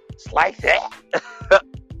like that. A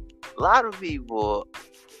lot of people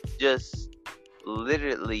just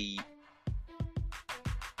literally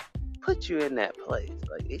put you in that place.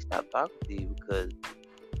 Like, they stop talking to you because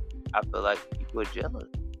I feel like people are jealous.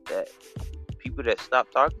 That people that stop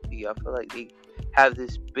talking to you, I feel like they have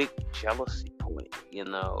this big jealousy point. You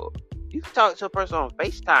know, you can talk to a person on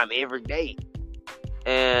FaceTime every day,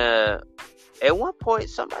 and at one point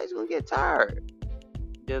somebody's gonna get tired.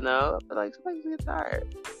 You know, I feel like somebody's gonna get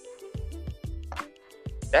tired.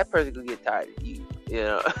 That person's gonna get tired of you. You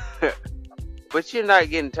know, but you're not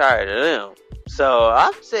getting tired of them. So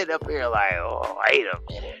I'm sitting up here like, oh, wait a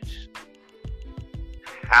minute,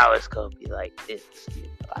 how it's gonna be like this? You know?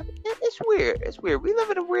 It's weird. It's weird. We live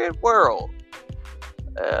in a weird world.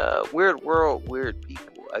 Weird world, weird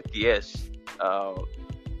people. I guess. You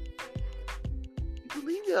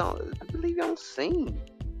believe on scene.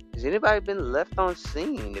 Has anybody been left on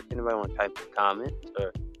scene? If anybody want to type in comments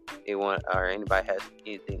or anybody has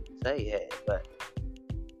anything to say, hey. But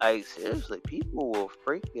like, seriously, people will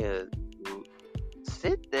freaking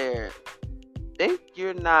sit there, think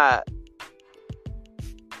you're not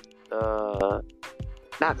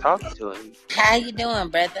talking to him. How you doing,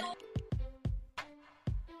 brother?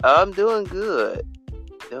 I'm doing good.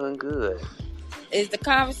 Is the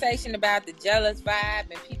conversation about the jealous vibe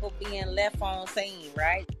and people being left on scene,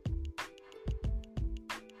 right?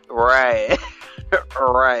 Right.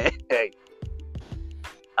 Right.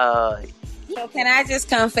 So can I just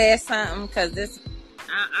confess something? Because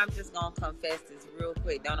I'm just going to confess this real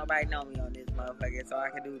quick. Don't nobody know me on this motherfucker, so I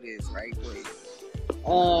can do this right quick.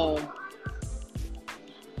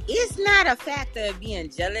 It's not a factor of being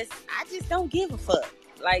jealous. I just don't give a fuck.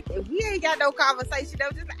 Like, if we ain't got no conversation,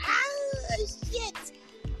 I'm just like, shit.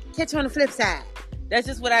 Catch you on the flip side. That's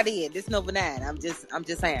just what I did. This no benign. I'm just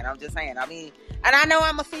saying. I mean, and I know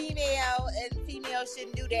I'm a female, and females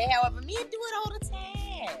shouldn't do that. However, men do it all the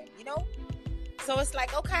time, you know? So it's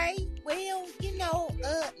like, okay, well, you know,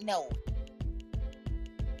 no.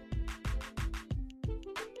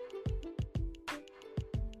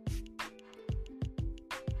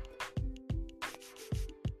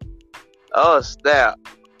 Oh, snap.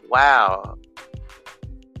 Wow.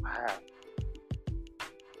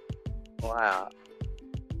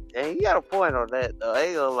 Dang, you got a point on that, though. I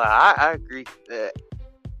ain't gonna lie. I agree with that.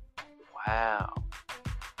 Wow.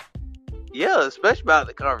 Yeah, especially about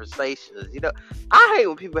the conversations. You know, I hate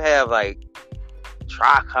when people have, like,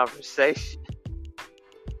 try conversation.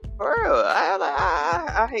 For real.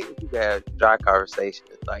 I I hate when people have dry conversations.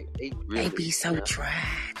 Like, they really, They be so dry.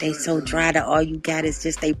 They so dry that all you got is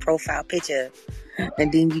just a profile picture.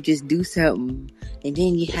 And then you just do something. And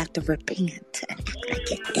then you have to repent. Like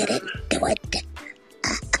you didn't do it.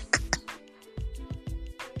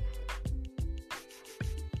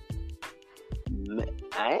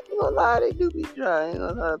 I ain't gonna lie, they do be dry. I ain't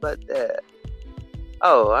gonna lie about that.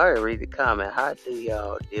 Oh, I read the comment. How do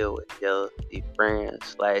y'all deal with jealousy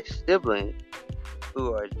friends / siblings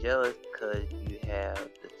who are jealous because you have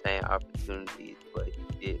the same opportunities but you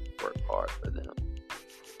didn't work hard for them?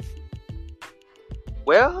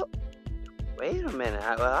 Well, wait a minute.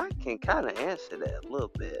 I can kind of answer that a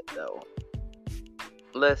little bit, though.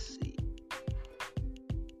 Let's see.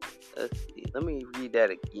 Let me read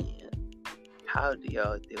that again. How do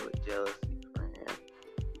y'all deal with jealousy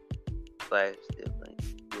friends /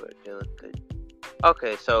 siblings who are jealous?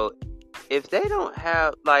 Okay, so if they don't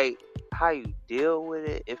have, like, how you deal with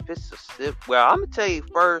it, if it's a sibling, well, I'm gonna tell you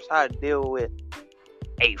first how to deal with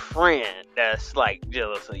a friend that's, like,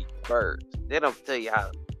 jealous of you first. Then I'm gonna tell you how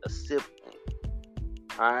a sibling.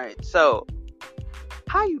 Alright, so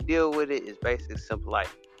how you deal with it is basically simple. Like,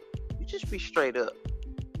 you just be straight up.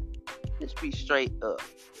 Just be straight up.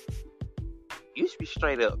 You just be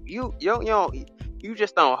straight up. You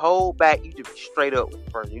just don't hold back. You just be straight up with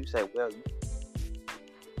the person. You say, well,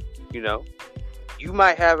 you know, you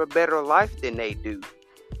might have a better life than they do,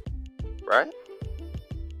 right?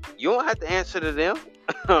 You don't have to answer to them.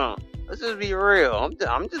 Let's just be real.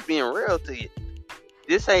 I'm just being real to you.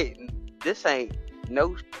 This ain't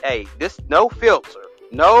no filter.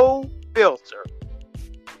 No filter.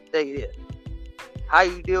 Say this. How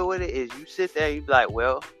you deal with it is you sit there and you be like,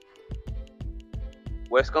 well,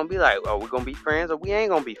 what's gonna be like? Are we gonna be friends or we ain't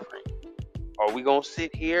gonna be friends? Are we gonna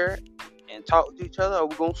sit here and talk to each other or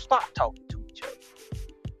we gonna stop talking to each other?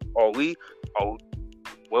 What we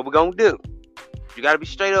gonna do? You gotta be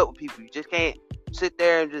straight up with people. You just can't sit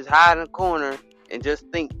there and just hide in a corner and just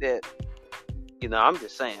think that, I'm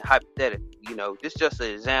just saying hypothetically, this is just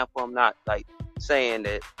an example. I'm not like saying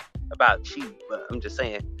that about you, but I'm just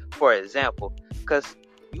saying for example, because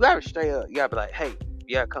you gotta be straight up. You gotta be like, hey,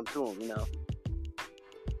 you gotta come to them,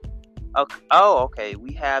 Okay,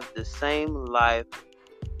 we have the same life.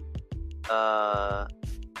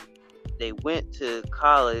 They went to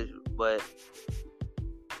college, but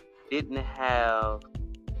didn't have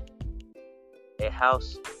a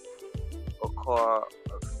house or car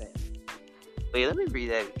or family. Wait, let me read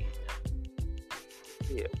that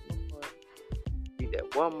again. Read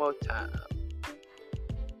that one more time.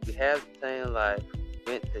 We have the same life,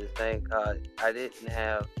 went to the same college. I didn't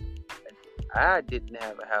have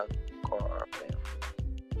a house, car, or family.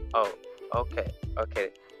 Oh,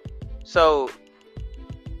 okay. So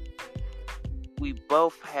we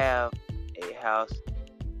both have a house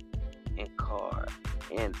and car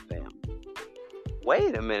and family.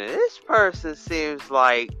 Wait a minute. This person seems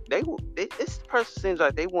like they want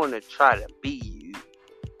to try to be you.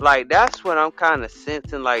 Like, that's what I'm kind of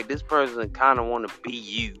sensing. Like, this person kind of want to be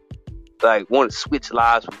you. Like, want to switch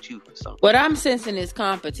lives with you for something. What I'm sensing is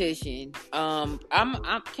competition. Can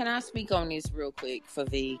I speak on this real quick for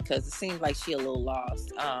V? Because it seems like she a little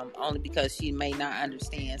lost. Only because she may not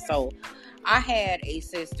understand. So, I had a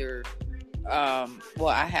sister. I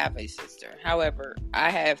have a sister. However, I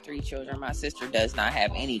have 3 children. My sister does not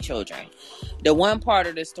have any children. The one part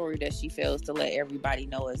of the story that she fails to let everybody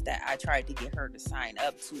know is that I tried to get her to sign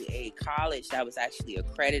up to a college that was actually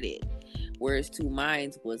accredited, whereas Two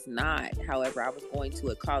Minds was not. However, I was going to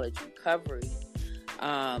a college recovery,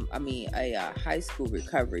 a high school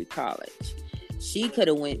recovery college. She could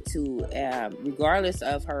have went to, regardless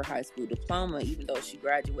of her high school diploma, even though she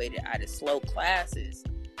graduated out of slow classes,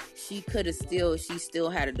 she still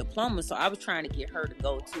had a diploma. So I was trying to get her to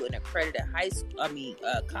go to an accredited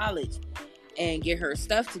college and get her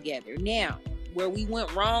stuff together. Now, where we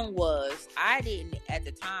went wrong was at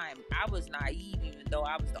the time, I was naive, even though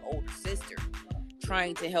I was the older sister,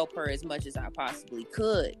 trying to help her as much as I possibly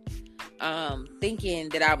could, thinking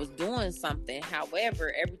that I was doing something.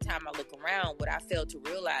 However, every time I look around, what I failed to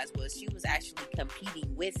realize was she was actually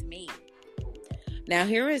competing with me. Now,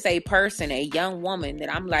 here is a person, a young woman,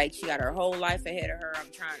 that I'm like, she got her whole life ahead of her.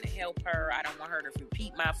 I'm trying to help her. I don't want her to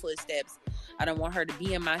repeat my footsteps. I don't want her to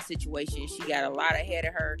be in my situation. She got a lot ahead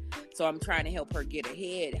of her, so I'm trying to help her get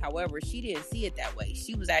ahead. However, she didn't see it that way.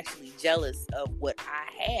 She was actually jealous of what I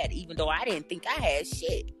had, even though I didn't think I had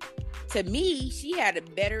shit. To me, she had a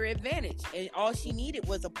better advantage, and all she needed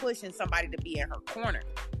was a push and somebody to be in her corner.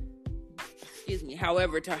 Excuse me.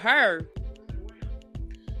 However, to her,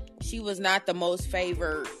 she was not the most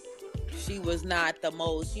favored she was not the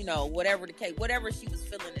most, whatever the case, whatever she was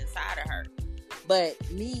feeling inside of her.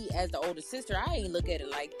 But me, as the older sister, I ain't look at it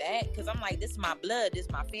like that, because I'm like, this is my blood, this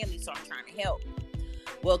is my family, so I'm trying to help.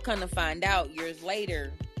 Well, come to find out, years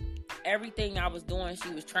later, everything I was doing, she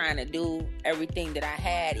was trying to do. Everything that I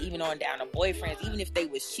had, even on down to boyfriends, even if they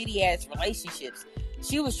was shitty ass relationships,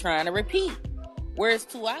 she was trying to repeat. Whereas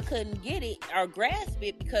too, I couldn't get it or grasp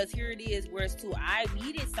it, because here it is. Whereas too, I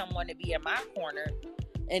needed someone to be in my corner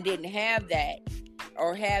and didn't have that,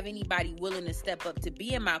 or have anybody willing to step up to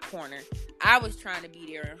be in my corner. I was trying to be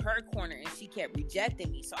there in her corner, and she kept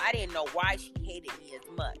rejecting me. So I didn't know why she hated me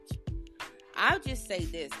as much. I'll just say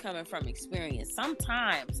this, coming from experience.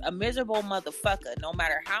 Sometimes a miserable motherfucker, no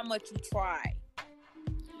matter how much you try,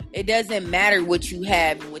 it doesn't matter what you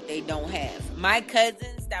have and what they don't have. My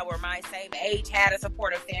cousins that were my same age had a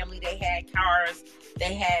supportive family. They had cars.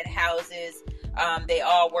 They had houses. They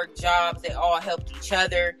all worked jobs. They all helped each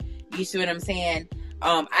other. You see what I'm saying?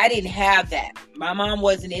 I didn't have that. My mom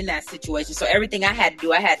wasn't in that situation. So everything I had to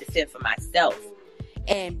do, I had to fend for myself.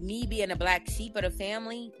 And me being a black sheep of the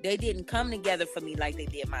family, they didn't come together for me like they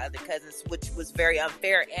did my other cousins, which was very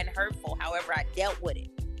unfair and hurtful. However, I dealt with it.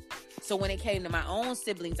 So when it came to my own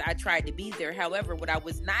siblings, I tried to be there. However, what I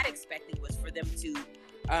was not expecting was for them to,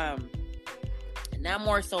 not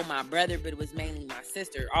more so my brother, but it was mainly my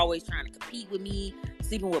sister, always trying to compete with me,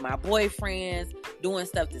 sleeping with my boyfriends, doing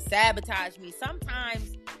stuff to sabotage me.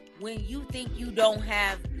 Sometimes when you think you don't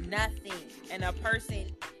have nothing, and a person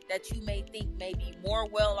that you may think may be more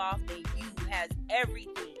well off than you has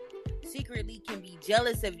everything, secretly can be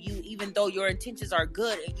jealous of you, even though your intentions are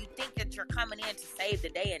good, and you think that you're coming in to save the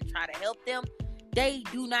day and try to help them, they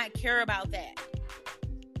do not care about that.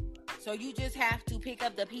 So you just have to pick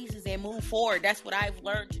up the pieces and move forward. That's what I've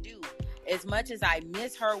learned to do. As much as I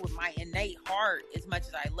miss her with my innate heart, as much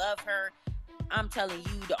as I love her, I'm telling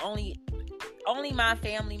you, the only my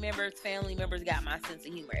family members got my sense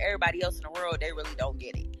of humor. Everybody else in the world, they really don't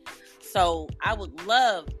get it. So I would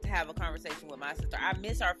love to have a conversation with my sister. I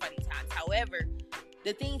miss our funny times. However,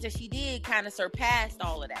 the things that she did kind of surpassed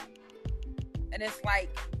all of that. And it's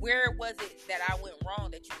like, where was it that I went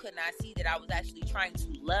wrong that you could not see that I was actually trying to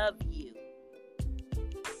love you?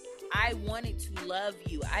 I wanted to love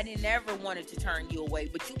you. I didn't ever wanted to turn you away,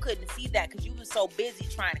 but you couldn't see that because you were so busy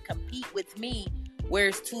trying to compete with me.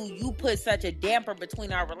 Whereas too, you put such a damper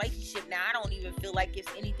between our relationship. Now I don't even feel like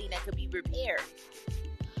it's anything that could be repaired.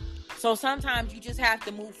 So sometimes you just have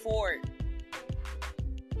to move forward.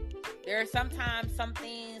 There are sometimes some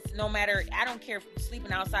things, no matter, I don't care if you're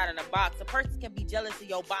sleeping outside in a box, a person can be jealous of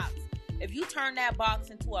your box. If you turn that box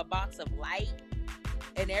into a box of light,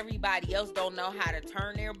 and everybody else don't know how to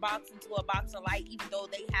turn their box into a box of light, even though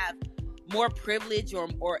they have more privilege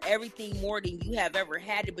or everything more than you have ever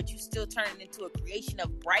had it, but you still turn it into a creation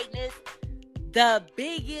of brightness, the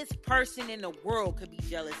biggest person in the world could be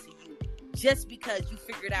jealous of you just because you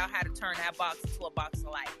figured out how to turn that box into a box of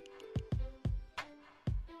light.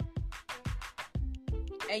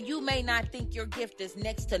 And you may not think your gift is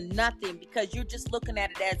next to nothing because you're just looking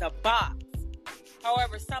at it as a box.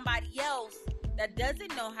 However, somebody else that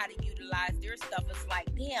doesn't know how to utilize their stuff is like,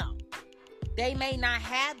 damn, they may not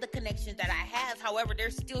have the connections that I have. However, they're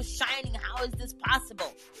still shining. How is this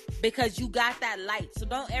possible? Because you got that light. So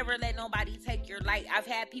don't ever let nobody take your light. I've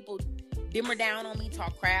had people dimmer down on me,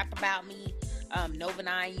 talk crap about me. Nova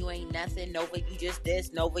 9, you ain't nothing. Nova, you just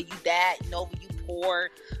this. Nova, you that. Nova, you poor.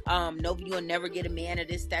 Nova, you'll never get a man of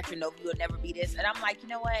this stature. Nova, you'll never be this. And I'm like, you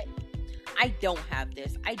know what? I don't have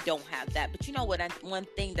this. I don't have that. But you know what? One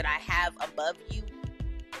thing that I have above you,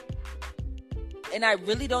 and I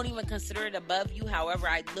really don't even consider it above you. However,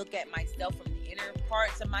 I look at myself from the inner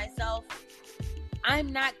parts of myself.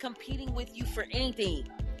 I'm not competing with you for anything.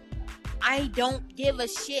 I don't give a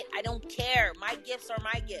shit. I don't care. My gifts are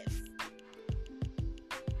my gifts.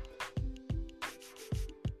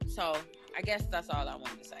 So, I guess that's all I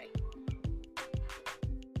wanted to say.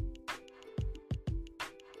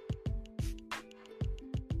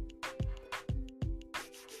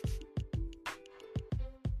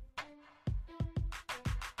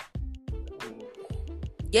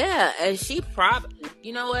 Yeah, and she probably,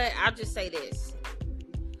 you know what? I'll just say this.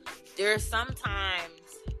 There are sometimes,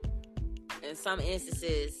 in some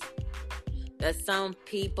instances, that some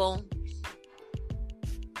people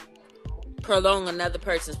prolong another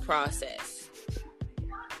person's process.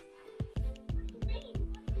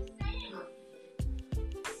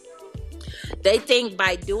 They think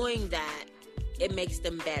by doing that, it makes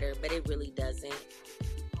them better, but it really doesn't.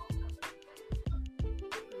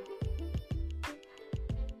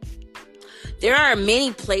 There are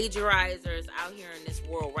many plagiarizers out here in this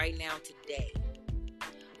world right now today.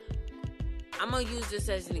 I'm going to use this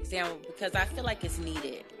as an example because I feel like it's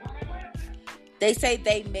needed. They say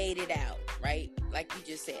they made it out, right? Like you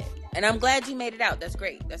just said. And I'm glad you made it out. That's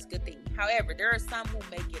great. That's a good thing. However, there are some who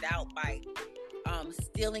make it out by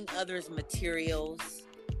stealing others' materials,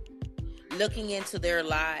 looking into their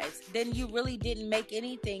lives. Then you really didn't make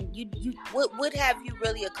anything. What have you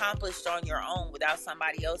really accomplished on your own without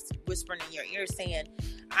somebody else whispering in your ear saying,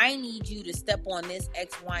 I need you to step on this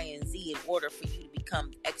X, Y, and Z in order for you to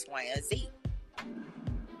become X, Y, and Z.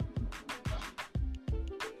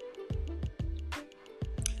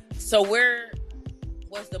 So where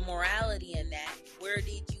was the morality in that? Where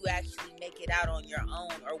did you actually make it out on your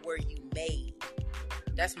own, or were you made?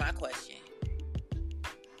 That's my question.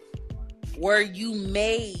 Were you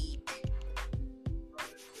made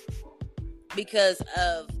because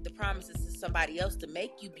of the promises to somebody else to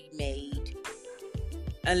make you be made,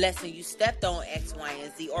 unless you stepped on X, Y,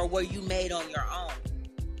 and Z, or were you made on your own?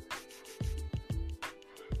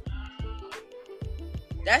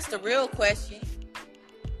 That's the real question.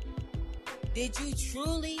 Did you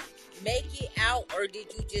truly make it out, or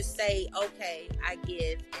did you just say, okay, I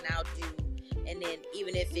give and I'll do, and then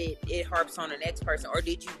even if it harps on the next person? Or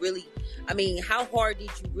did you really, how hard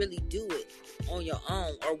did you really do it on your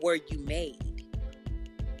own, or were you made?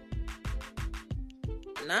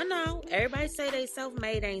 No, everybody say they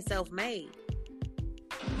self-made ain't self-made.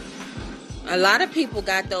 A lot of people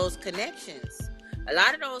got those connections. A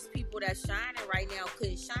lot of those people that's shining right now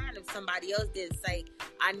couldn't shine if somebody else didn't say,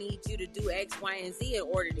 I need you to do X, Y, and Z in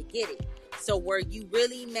order to get it. So were you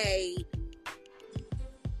really made,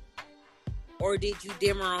 or did you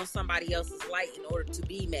dimmer on somebody else's light in order to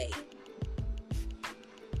be made?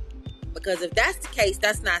 Because if that's the case,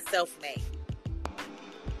 that's not self-made.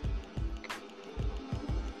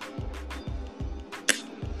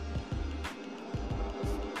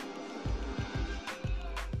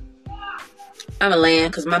 I'm a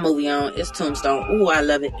land because my movie on. It's Tombstone. Ooh, I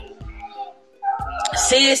love it.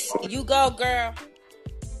 Sis, you go, girl.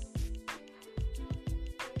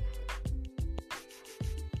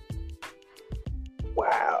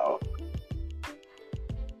 Wow.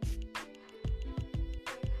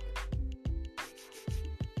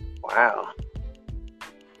 Wow.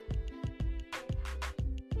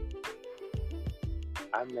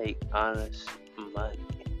 I make honest money.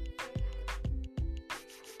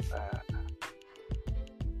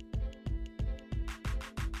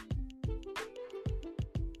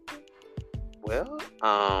 Well,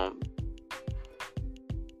 I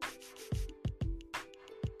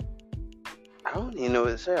don't even know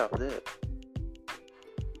what to say off that.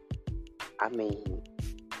 I don't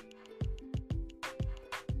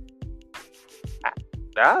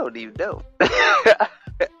even know.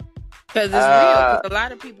 Because it's real. Cause a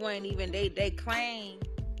lot of people ain't even, they claim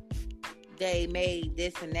they made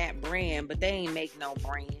this and that brand, but they ain't make no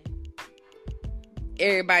brand.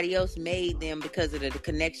 Everybody else made them because of the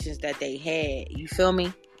connections that they had. You feel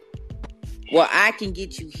me? Well, I can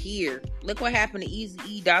get you here. Look what happened to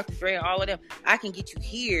Eazy-E, Dr. Dre, all of them. I can get you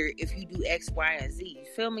here if you do X, Y, and Z. You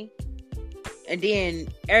feel me? And then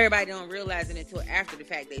everybody don't realize it until after the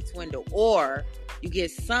fact they swindle. Or you get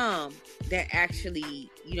some that actually,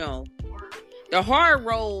 the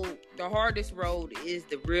hardest road is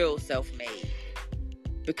the real self-made.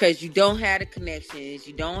 Because you don't have the connections,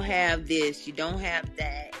 you don't have this, you don't have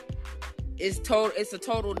that. It's a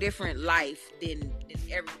total different life than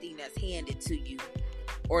everything that's handed to you,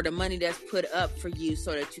 or the money that's put up for you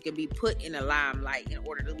so that you can be put in a limelight in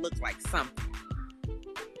order to look like something.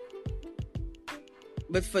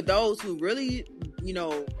 But for those who really,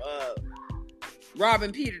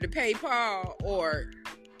 robbing Peter to pay Paul, or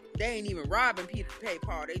they ain't even robbing Peter to pay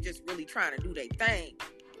Paul, they just really trying to do their thing.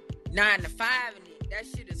 9 to 5 and that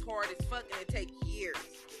shit is hard as fuck, and it take years.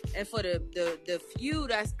 And for the few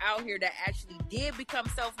that's out here that actually did become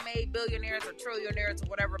self-made billionaires or trillionaires or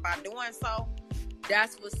whatever by doing so,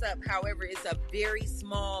 that's what's up. However, it's a very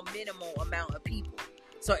small, minimal amount of people.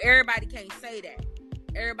 So everybody can't say that.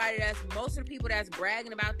 Most of the people that's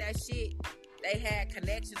bragging about that shit, they had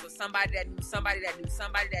connections with somebody that knew somebody that knew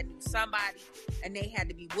somebody that knew somebody, and they had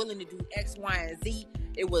to be willing to do X, Y, and Z.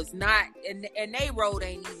 It was not, and they road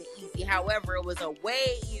ain't even easy. However, it was a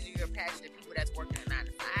way easier patch than people that's working a 9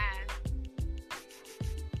 to 5.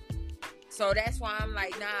 So that's why I'm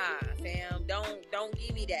like, nah, fam, don't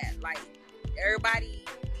give me that. Like, everybody,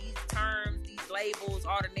 these terms, these labels,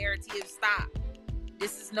 all the narratives, stop.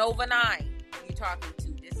 This is Nova 9 you're talking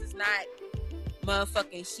to. This is not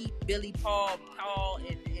motherfucking Sheep, Billy Paul,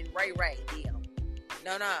 and Ray deal.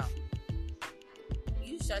 No.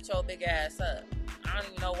 You shut your big ass up. I don't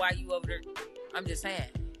even know why you over there. I'm just saying.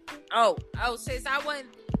 Oh, sis, I wasn't.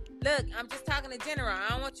 Look, I'm just talking in general. I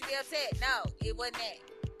don't want you to be upset. No, it wasn't that.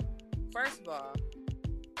 First of all,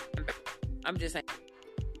 I'm just saying.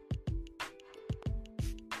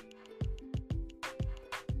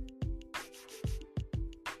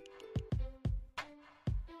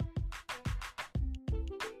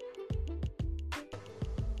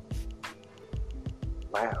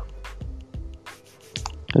 Wow.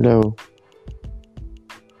 Hello.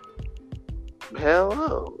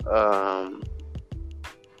 Hello.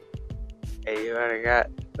 Hey, you already got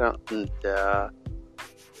something to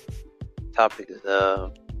topic is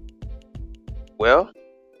well,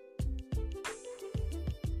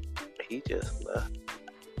 he just left.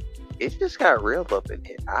 It just got real up in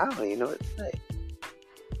here. I don't even know what to say.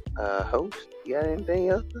 Host, you got anything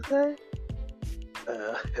else to say?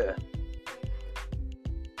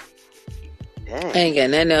 Dang. I ain't got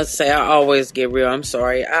nothing else to say. I always get real. I'm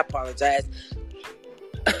sorry. I apologize.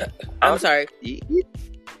 I'm sorry.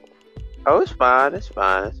 Oh, it's fine. It's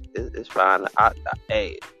fine. It's fine.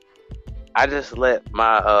 Hey, I just let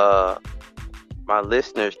my my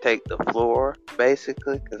listeners take the floor,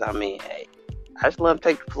 basically, because I mean, hey, I just let them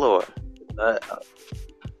take the floor.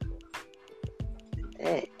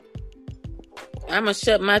 Hey. I'm gonna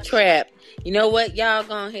shut my trap. You know what? Y'all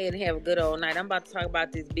go ahead and have a good old night. I'm about to talk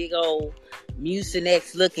about this big old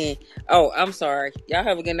Mucinex looking. Oh, I'm sorry. Y'all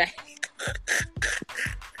have a good night.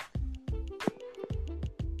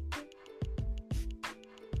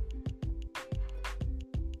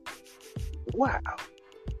 Wow.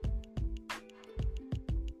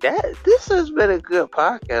 This has been a good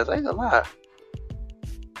podcast. I ain't gonna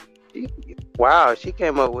lie. She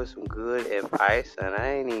came up with some good advice, and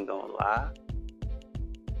I ain't even gonna lie.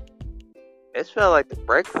 It felt like the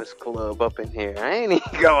Breakfast Club up in here. I ain't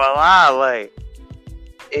even gonna lie. Like,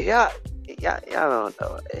 y'all don't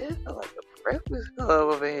know. It felt like the Breakfast Club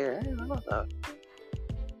over here. I don't know.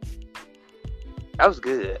 That was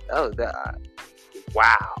good. That was that.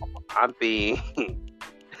 Wow. I'm being.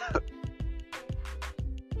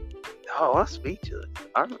 Oh, I'm speechless.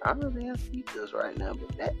 I'm really speechless right now.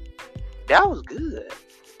 But that was good.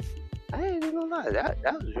 I ain't even gonna lie.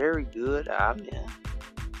 That was very good. I mean,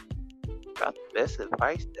 about the best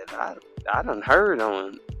advice that I done heard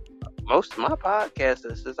on most of my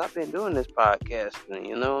podcasts since I've been doing this podcasting.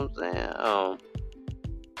 You know what I'm saying?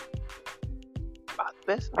 About the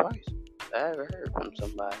best advice I ever heard from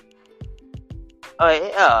somebody.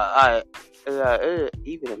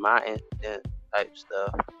 Even in my instant type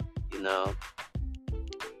stuff, you know,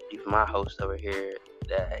 even my host over here,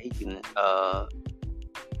 that he can tell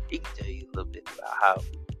you a little bit about how,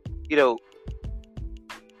 you know,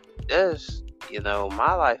 there's, you know,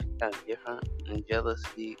 my life is kind of different than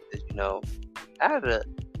jealousy, because, you know, I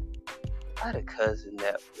had a cousin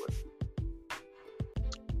that would,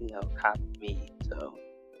 you know, copy me, so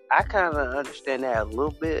I kind of understand that a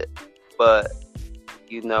little bit, but,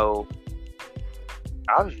 you know,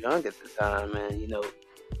 I was young at the time, and, you know,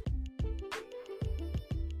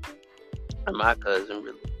 and my cousin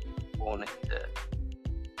really wanted to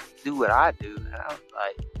do what I do, and I was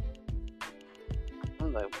like,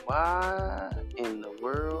 why in the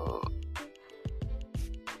world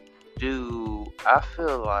do I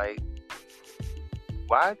feel like,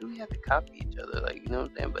 why do we have to copy each other? Like, you know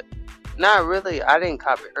what I'm saying? But not really. I didn't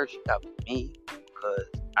copy her. She copied me because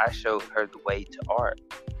I showed her the way to art.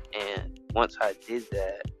 And once I did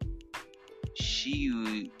that,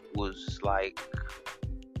 she was like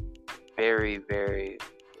very, very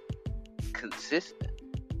consistent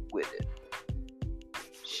with it.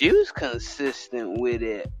 She was consistent with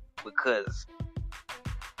it because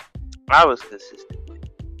I was consistent with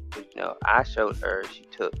it. But, you know, I showed her. She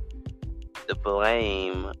took the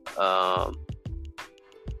blame for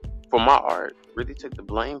my art. Really took the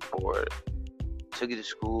blame for it. Took it to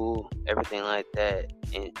school, everything like that,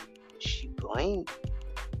 and she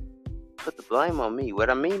put the blame on me. What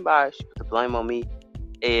I mean by she put the blame on me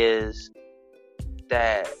is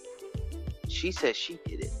that she said she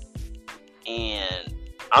did it, and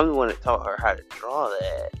I'm the one that taught her how to draw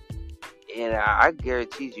that. And I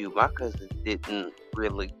guarantee you, my cousin didn't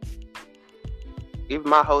really. Even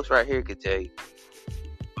my host right here could tell you,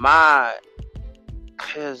 my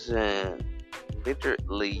cousin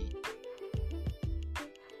literally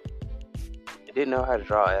didn't know how to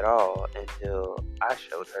draw at all until I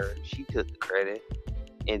showed her. She took the credit,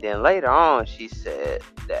 and then later on, she said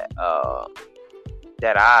that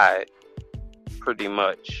that I pretty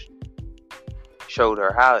much showed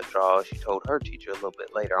her how to draw. She told her teacher a little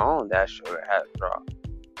bit later on that I showed her how to draw.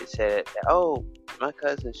 She said that, oh, my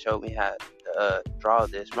cousin showed me how to draw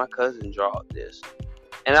this. My cousin drew this.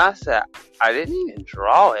 And I said, I didn't even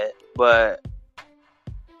draw it, but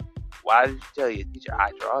Why did you tell your teacher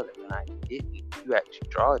I draw that when I didn't? You actually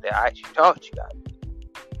draw that. I actually taught you guys.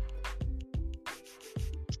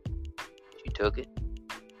 You took it.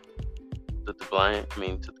 Took the blame.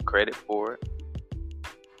 Took the credit for it.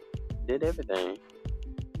 Did everything.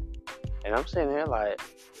 And I'm sitting there like,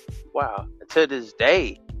 wow. To this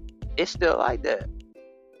day, it's still like that.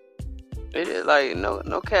 It is like,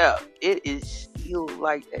 no cap. It is still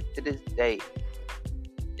like that to this day.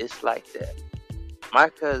 It's like that. My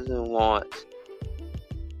cousin wants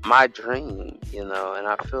my dream, and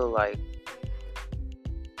I feel like,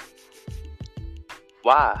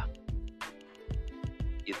 why?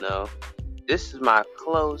 This is my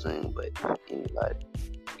closing, but anybody,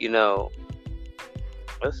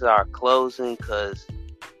 this is our closing, because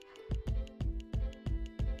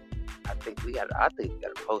I think we gotta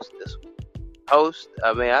post this one.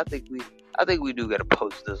 I think we do gotta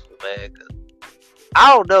post this one, man, cause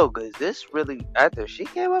I don't know, cause this really, after she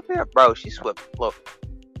came up here, bro, she swept the floor.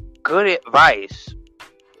 Good advice.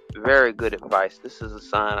 Very good advice. This is a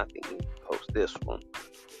sign. I think we need to post this one.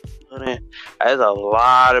 There's a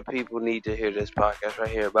lot of people need to hear this podcast right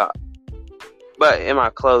here about. But in my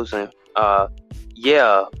closing,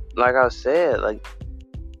 yeah, like I said, like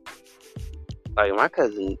my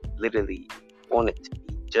cousin literally wanted to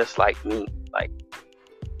be just like me. Like,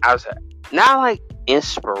 I was not like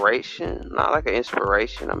inspiration, not like an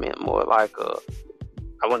inspiration. I meant more like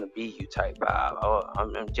I want to be you type vibe. Oh,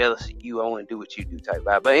 I'm jealous of you. I want to do what you do type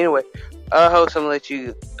vibe. But anyway, host, I'm gonna let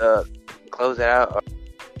you close it out.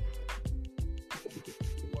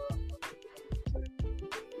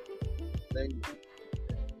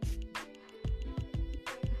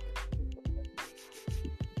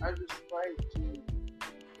 I just try to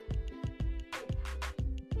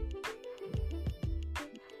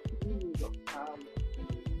use a common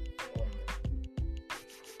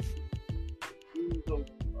use a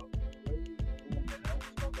great woman. I'm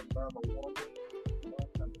talking about a woman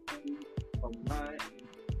of mine.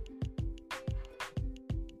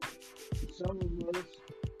 Some of us,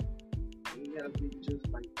 we gotta be just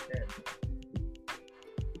like that.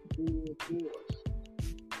 Full force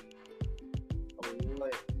of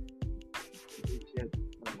what we just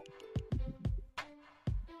know.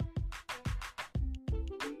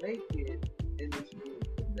 To make it in this world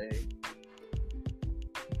today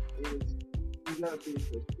is you gotta be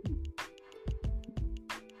pursued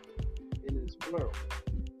in this world.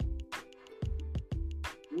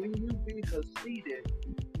 When you be conceited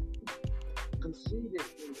is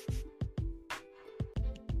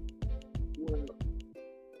when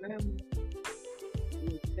family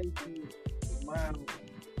will take you a mile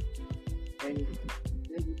and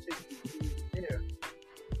they will take you to there.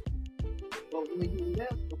 But when you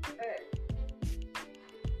left the path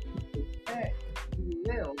you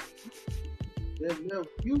left, they left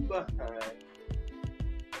you behind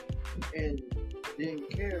and didn't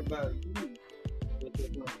care about you, but they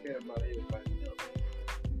don't care about everybody else.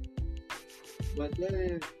 But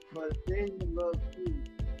they love you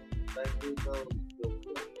like they love your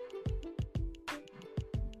cousin.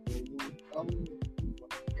 When you own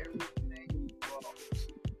everything falls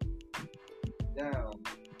down,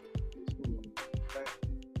 it's going to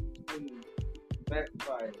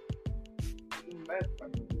backfire. It's going to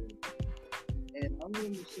backfire. And I'm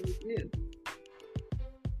going to say this.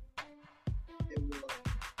 It was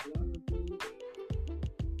one of things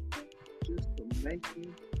just to make you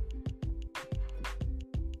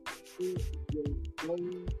your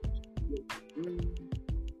goals, your dreams,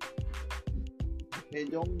 and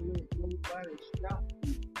don't let nobody stop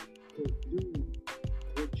you from doing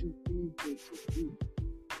what you need to do.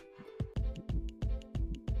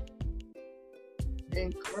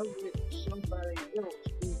 Encourage somebody else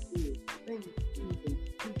to do things, even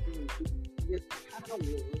people to get power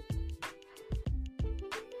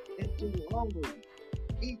into all of you.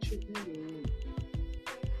 Each of you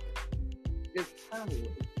is power.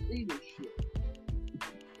 Leadership.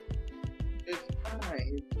 It's time,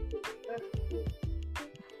 it's perspective.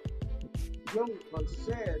 Your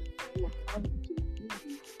success will come to you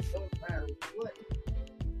no matter what.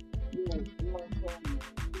 You are going from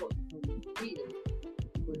here,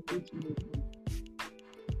 but it's will come.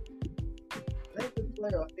 Let the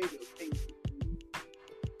player hate.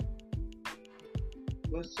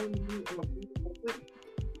 But some of you are beautiful women.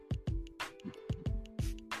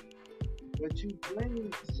 But you bring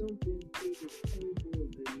something to the table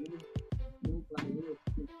that nobody else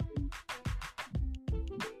can bring.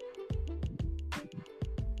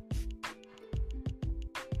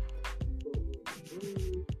 So when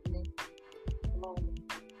you think alone,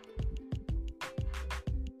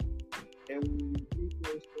 and when you keep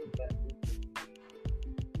yourself back with it,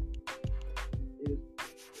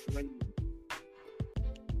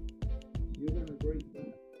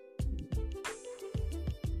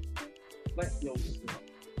 Reflect yourself.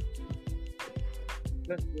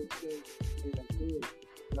 Reflect yourself in a good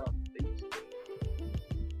foundation.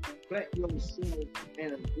 Reflect yourself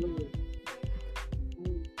in a good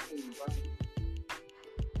environment.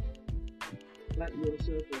 Reflect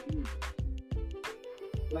yourself in you.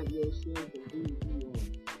 Reflect yourself in who you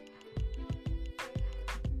are.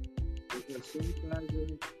 Because sometimes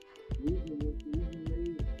we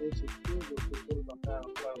made this a struggle because I'm down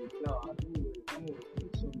with y'all. I knew it. I'm going to do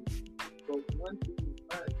something. But one thing is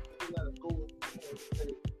right, you got to go and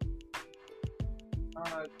say, I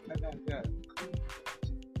got it.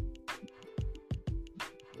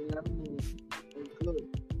 And I'm going to good.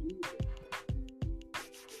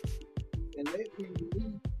 And lately,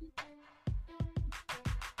 we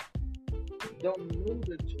don't know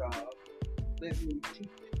the job that we teach.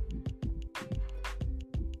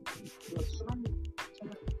 But sometimes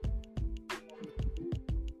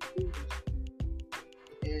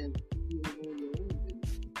and you know your own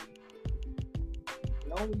business.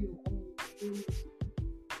 Know your own business.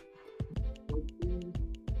 Those things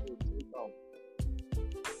will take off.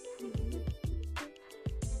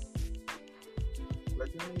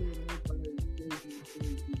 But don't let nobody tell you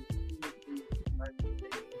things you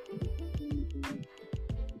do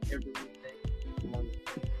everything on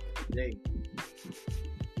the day.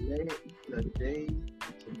 Let the day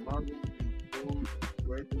tomorrow be full of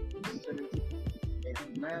greater success.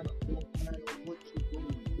 And no matter what you're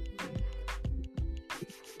doing,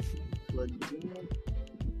 but doing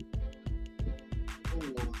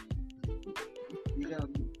you gotta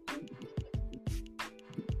be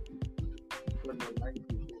for the life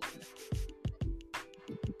you live.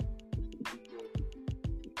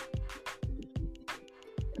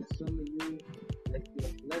 And some of you, let your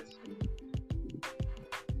blessing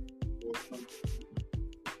will come.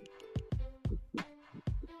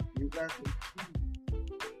 You got to choose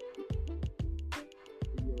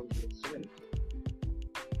your success.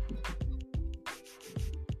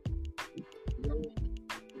 Your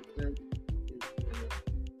success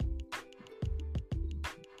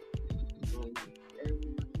is on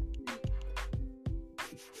everything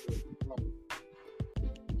that comes.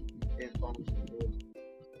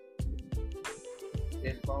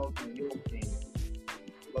 It falls in your hands.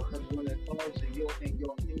 Because when it falls in your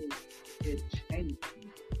hands, it changes.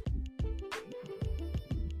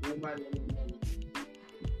 Nobody knows.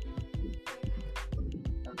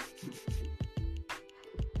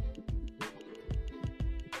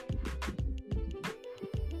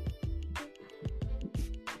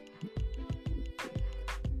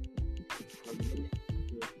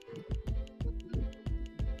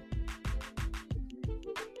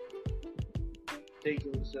 Take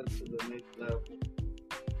yourself to the next level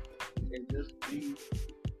and just be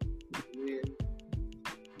who you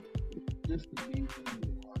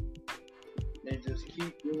are, and just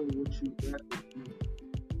keep doing what you got to do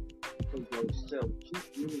for yourself.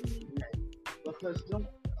 Keep doing that, because don't.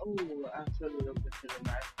 I tell you up to the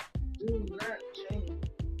night. Do not change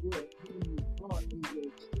what you are in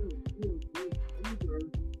yourself. You're a good leader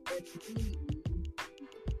and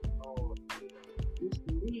just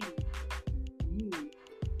lead you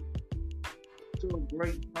to a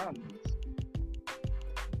great promise.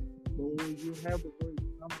 But when you have a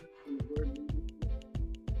great promise, you will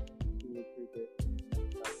take it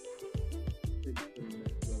to the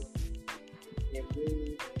next level. And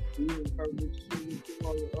then we encourage you to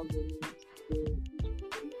all the other people.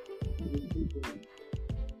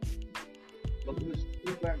 Because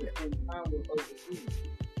you got to empower other people.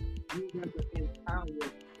 You got to empower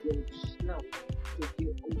yourself to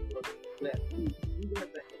get over that fear. You got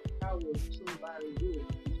to empower somebody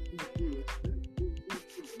else to do it.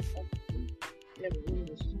 And when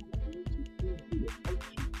the somebody else is to do it,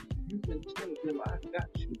 you can tell them, I got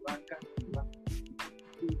you, I got you, I got you.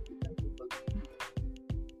 You got to believe.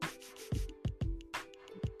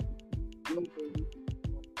 Don't believe.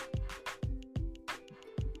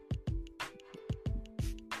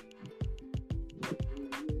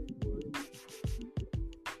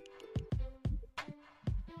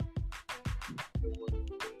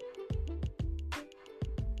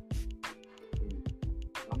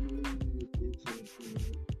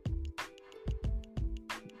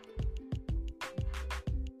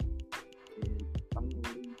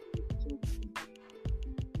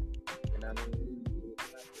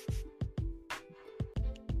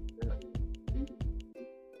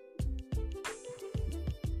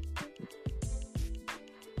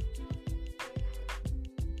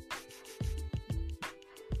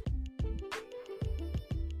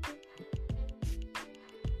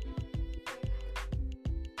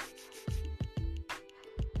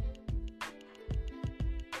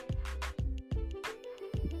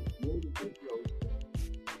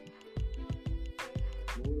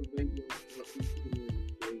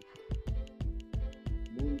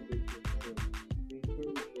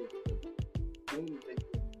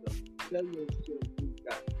 tell yourself you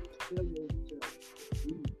got this. Tell yourself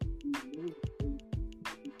you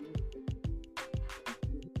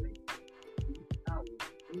motivate, you power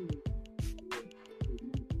in your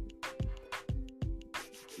community.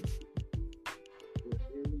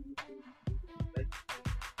 Whatever you do, make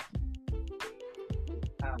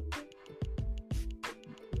power.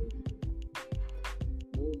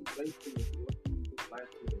 Motivation is what you do right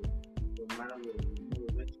today. No matter what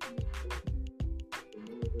motivation is for, the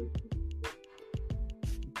motivation is for.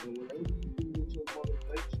 And whatever you do with your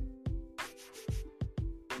motivation,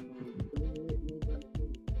 don't let nobody do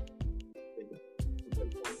it.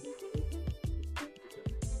 Because your motivation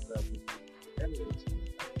is level. That is.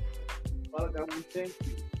 Father God, we thank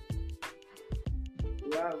you.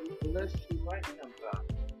 God, we bless you right now,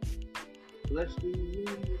 God. Bless you in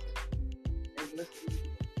news and bless you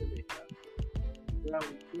today, God. God,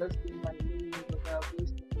 we bless you like news, but God,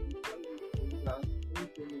 bless you. God,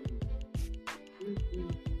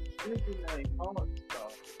 strengthen our hearts,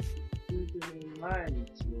 God. Strengthen our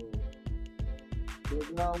minds, Lord. So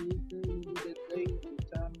God, we thank you for the day and the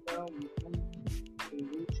time, God. We thank you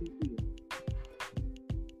for what you do.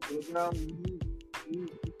 So God, we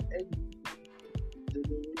educate to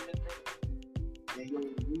do anything and your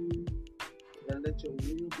will, and let your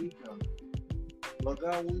will be done. Lord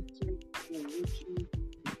God, we thank you for what you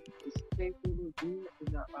is capable of doing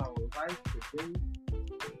in our life today.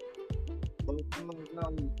 Lord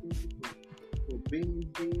God, we thank you for being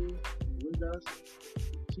here with us,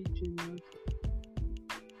 teaching us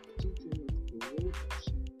the ropes.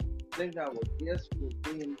 Thank our guests for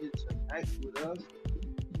being here tonight with us.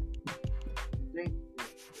 Thank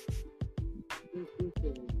you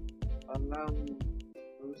for allowing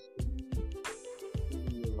us to be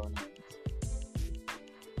in your life.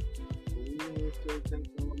 We want to say thank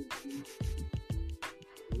you all of you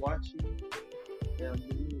for watching and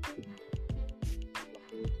listening the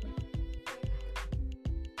whole time.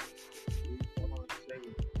 We want to say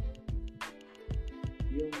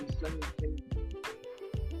you're on the same page,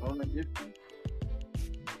 on a different.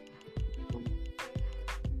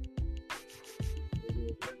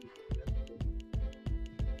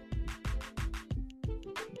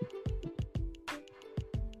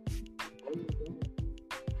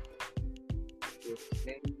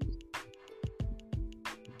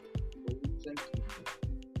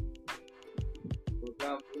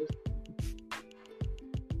 God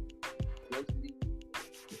bless me.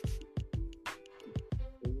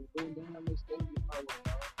 When we go down this thing, God,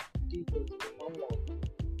 keep us on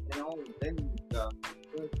and on things, God.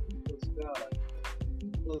 Keep us, God.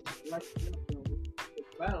 Keep us like the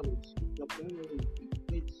battles, the battles we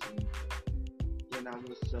face in our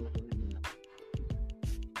suffering now.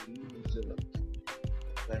 Use us.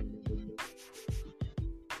 Thank you, Lord.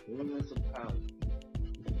 Women of power.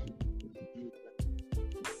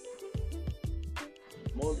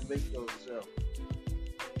 Motivate yourself.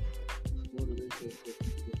 Motivate yourself.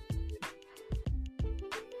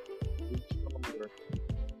 Be stronger.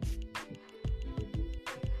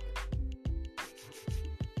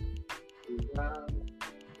 God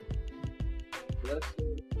bless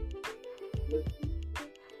you. Bless you.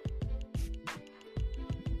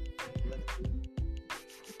 Bless you.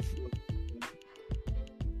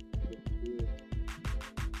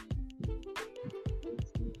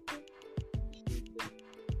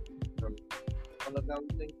 Father God,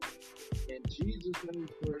 we thank you. In Jesus' name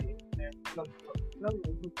we pray. And God loves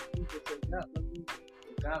you,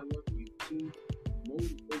 but God loves you too.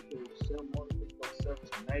 Motivate yourself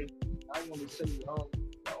tonight. I want to say y'all,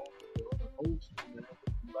 the host, and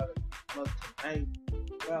everybody tonight.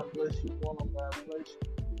 God bless you all. God bless you.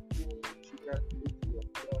 You got to do for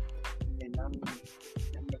yourself. And I'm going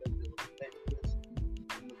to do that.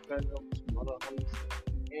 I'm going to turn over to some other hosts.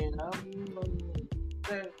 And I'm going to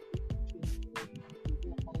thank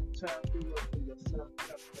time to look for yourself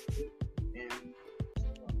and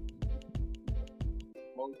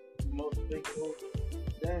motivate you.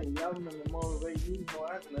 Dang, y'all gonna motivate you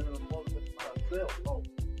more. I can motivate myself. Oh,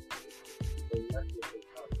 so that's what they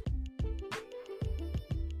talk.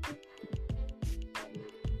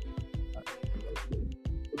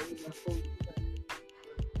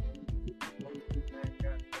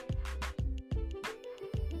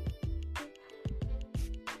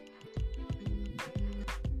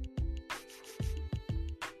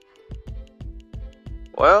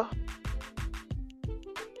 Well,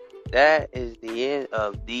 that is the end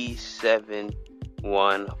of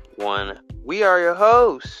D711. We are your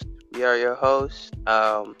hosts.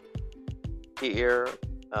 Here.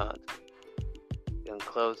 Gonna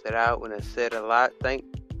close it out when I said a lot.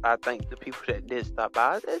 I thank the people that did stop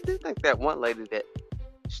by. I do think that one lady that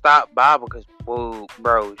stop by because, whoa,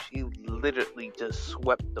 bro, she literally just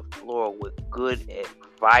swept the floor with good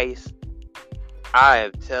advice. I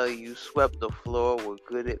am telling you, swept the floor with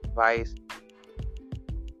good advice.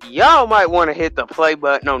 Y'all might want to hit the play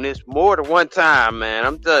button on this more than one time, man.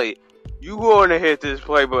 I'm telling you, you want to hit this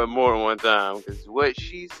play button more than one time because what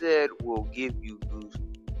she said will give you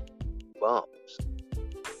goosebumps.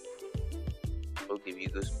 Will give you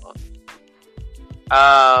goosebumps.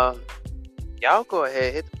 Y'all go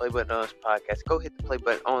ahead, hit the play button on this podcast. Go hit the play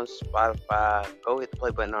button on Spotify. Go hit the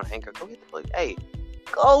play button on Anchor. Go hit the play. Hey,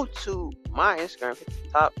 go to my Instagram. Hit the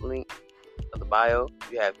top link of the bio.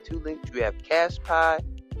 You have 2 links. You have Castpie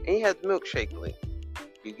and you have the milkshake link.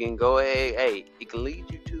 You can go ahead. Hey, it can lead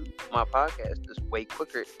you to my podcast just way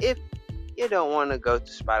quicker. If you don't want to go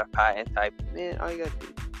to Spotify and type it in, all you gotta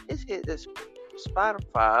do is hit this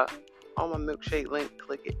Spotify on my milkshake link.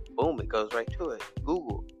 Click it. Boom, it goes right to it.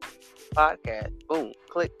 Google podcast, boom,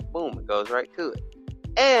 click, boom, it goes right to it.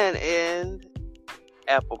 And in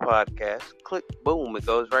Apple Podcasts, click, boom, it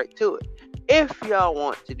goes right to it. If y'all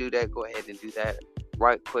want to do that, go ahead and do that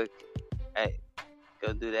right quick. Hey,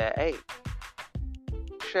 go do that. Hey,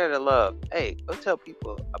 share the love. Hey, go tell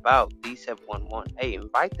people about D711. Hey,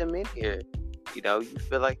 invite them in here. You know, you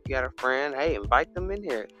feel like you got a friend. Hey, invite them in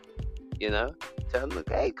here. You know, tell them, look,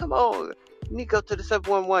 hey, come on. You need to go to the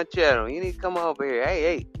 711 channel. You need to come over here.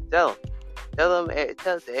 Hey, tell them,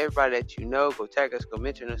 tell to everybody that you know. Go tag us, go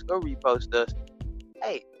mention us, go repost us.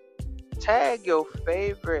 Hey, tag your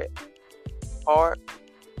favorite part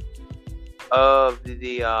of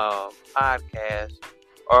the podcast,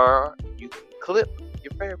 or you can clip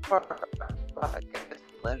your favorite part of the podcast.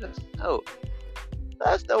 Let us know. Let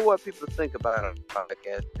us know what people think about our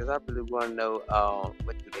podcast, because I really want to know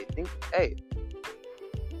what do they think. Hey,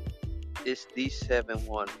 it's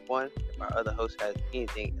D711. If our other host has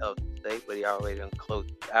anything else to say, but he already done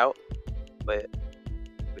closed it out. But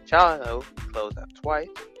y'all know, we closed out twice.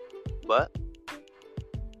 But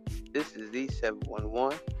this is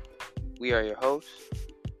D711. We are your hosts.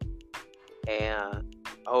 And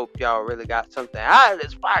I hope y'all really got something out of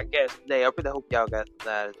this podcast today. I really hope y'all got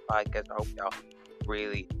something out of this podcast. I hope y'all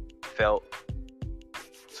really felt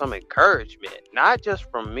some encouragement. Not just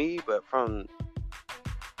from me, but from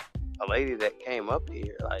a lady that came up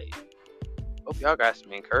here. Like, hope y'all got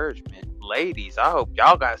some encouragement. Ladies, I hope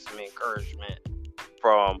y'all got some encouragement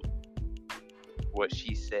from what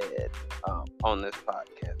she said on this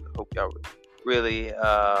podcast. I hope y'all really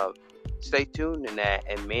stay tuned in that.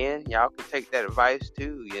 And men, y'all can take that advice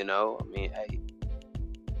too, you know. I mean, hey,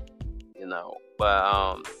 you know.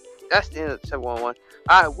 But that's the end of the 711.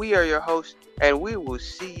 Alright, we are your hosts, and we will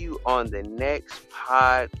see you on the next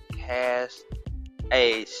podcast.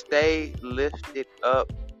 Hey, stay lifted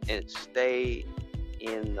up and stay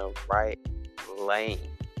in the right lane.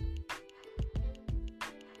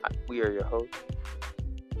 We are your hosts.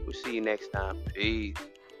 We'll see you next time. Peace.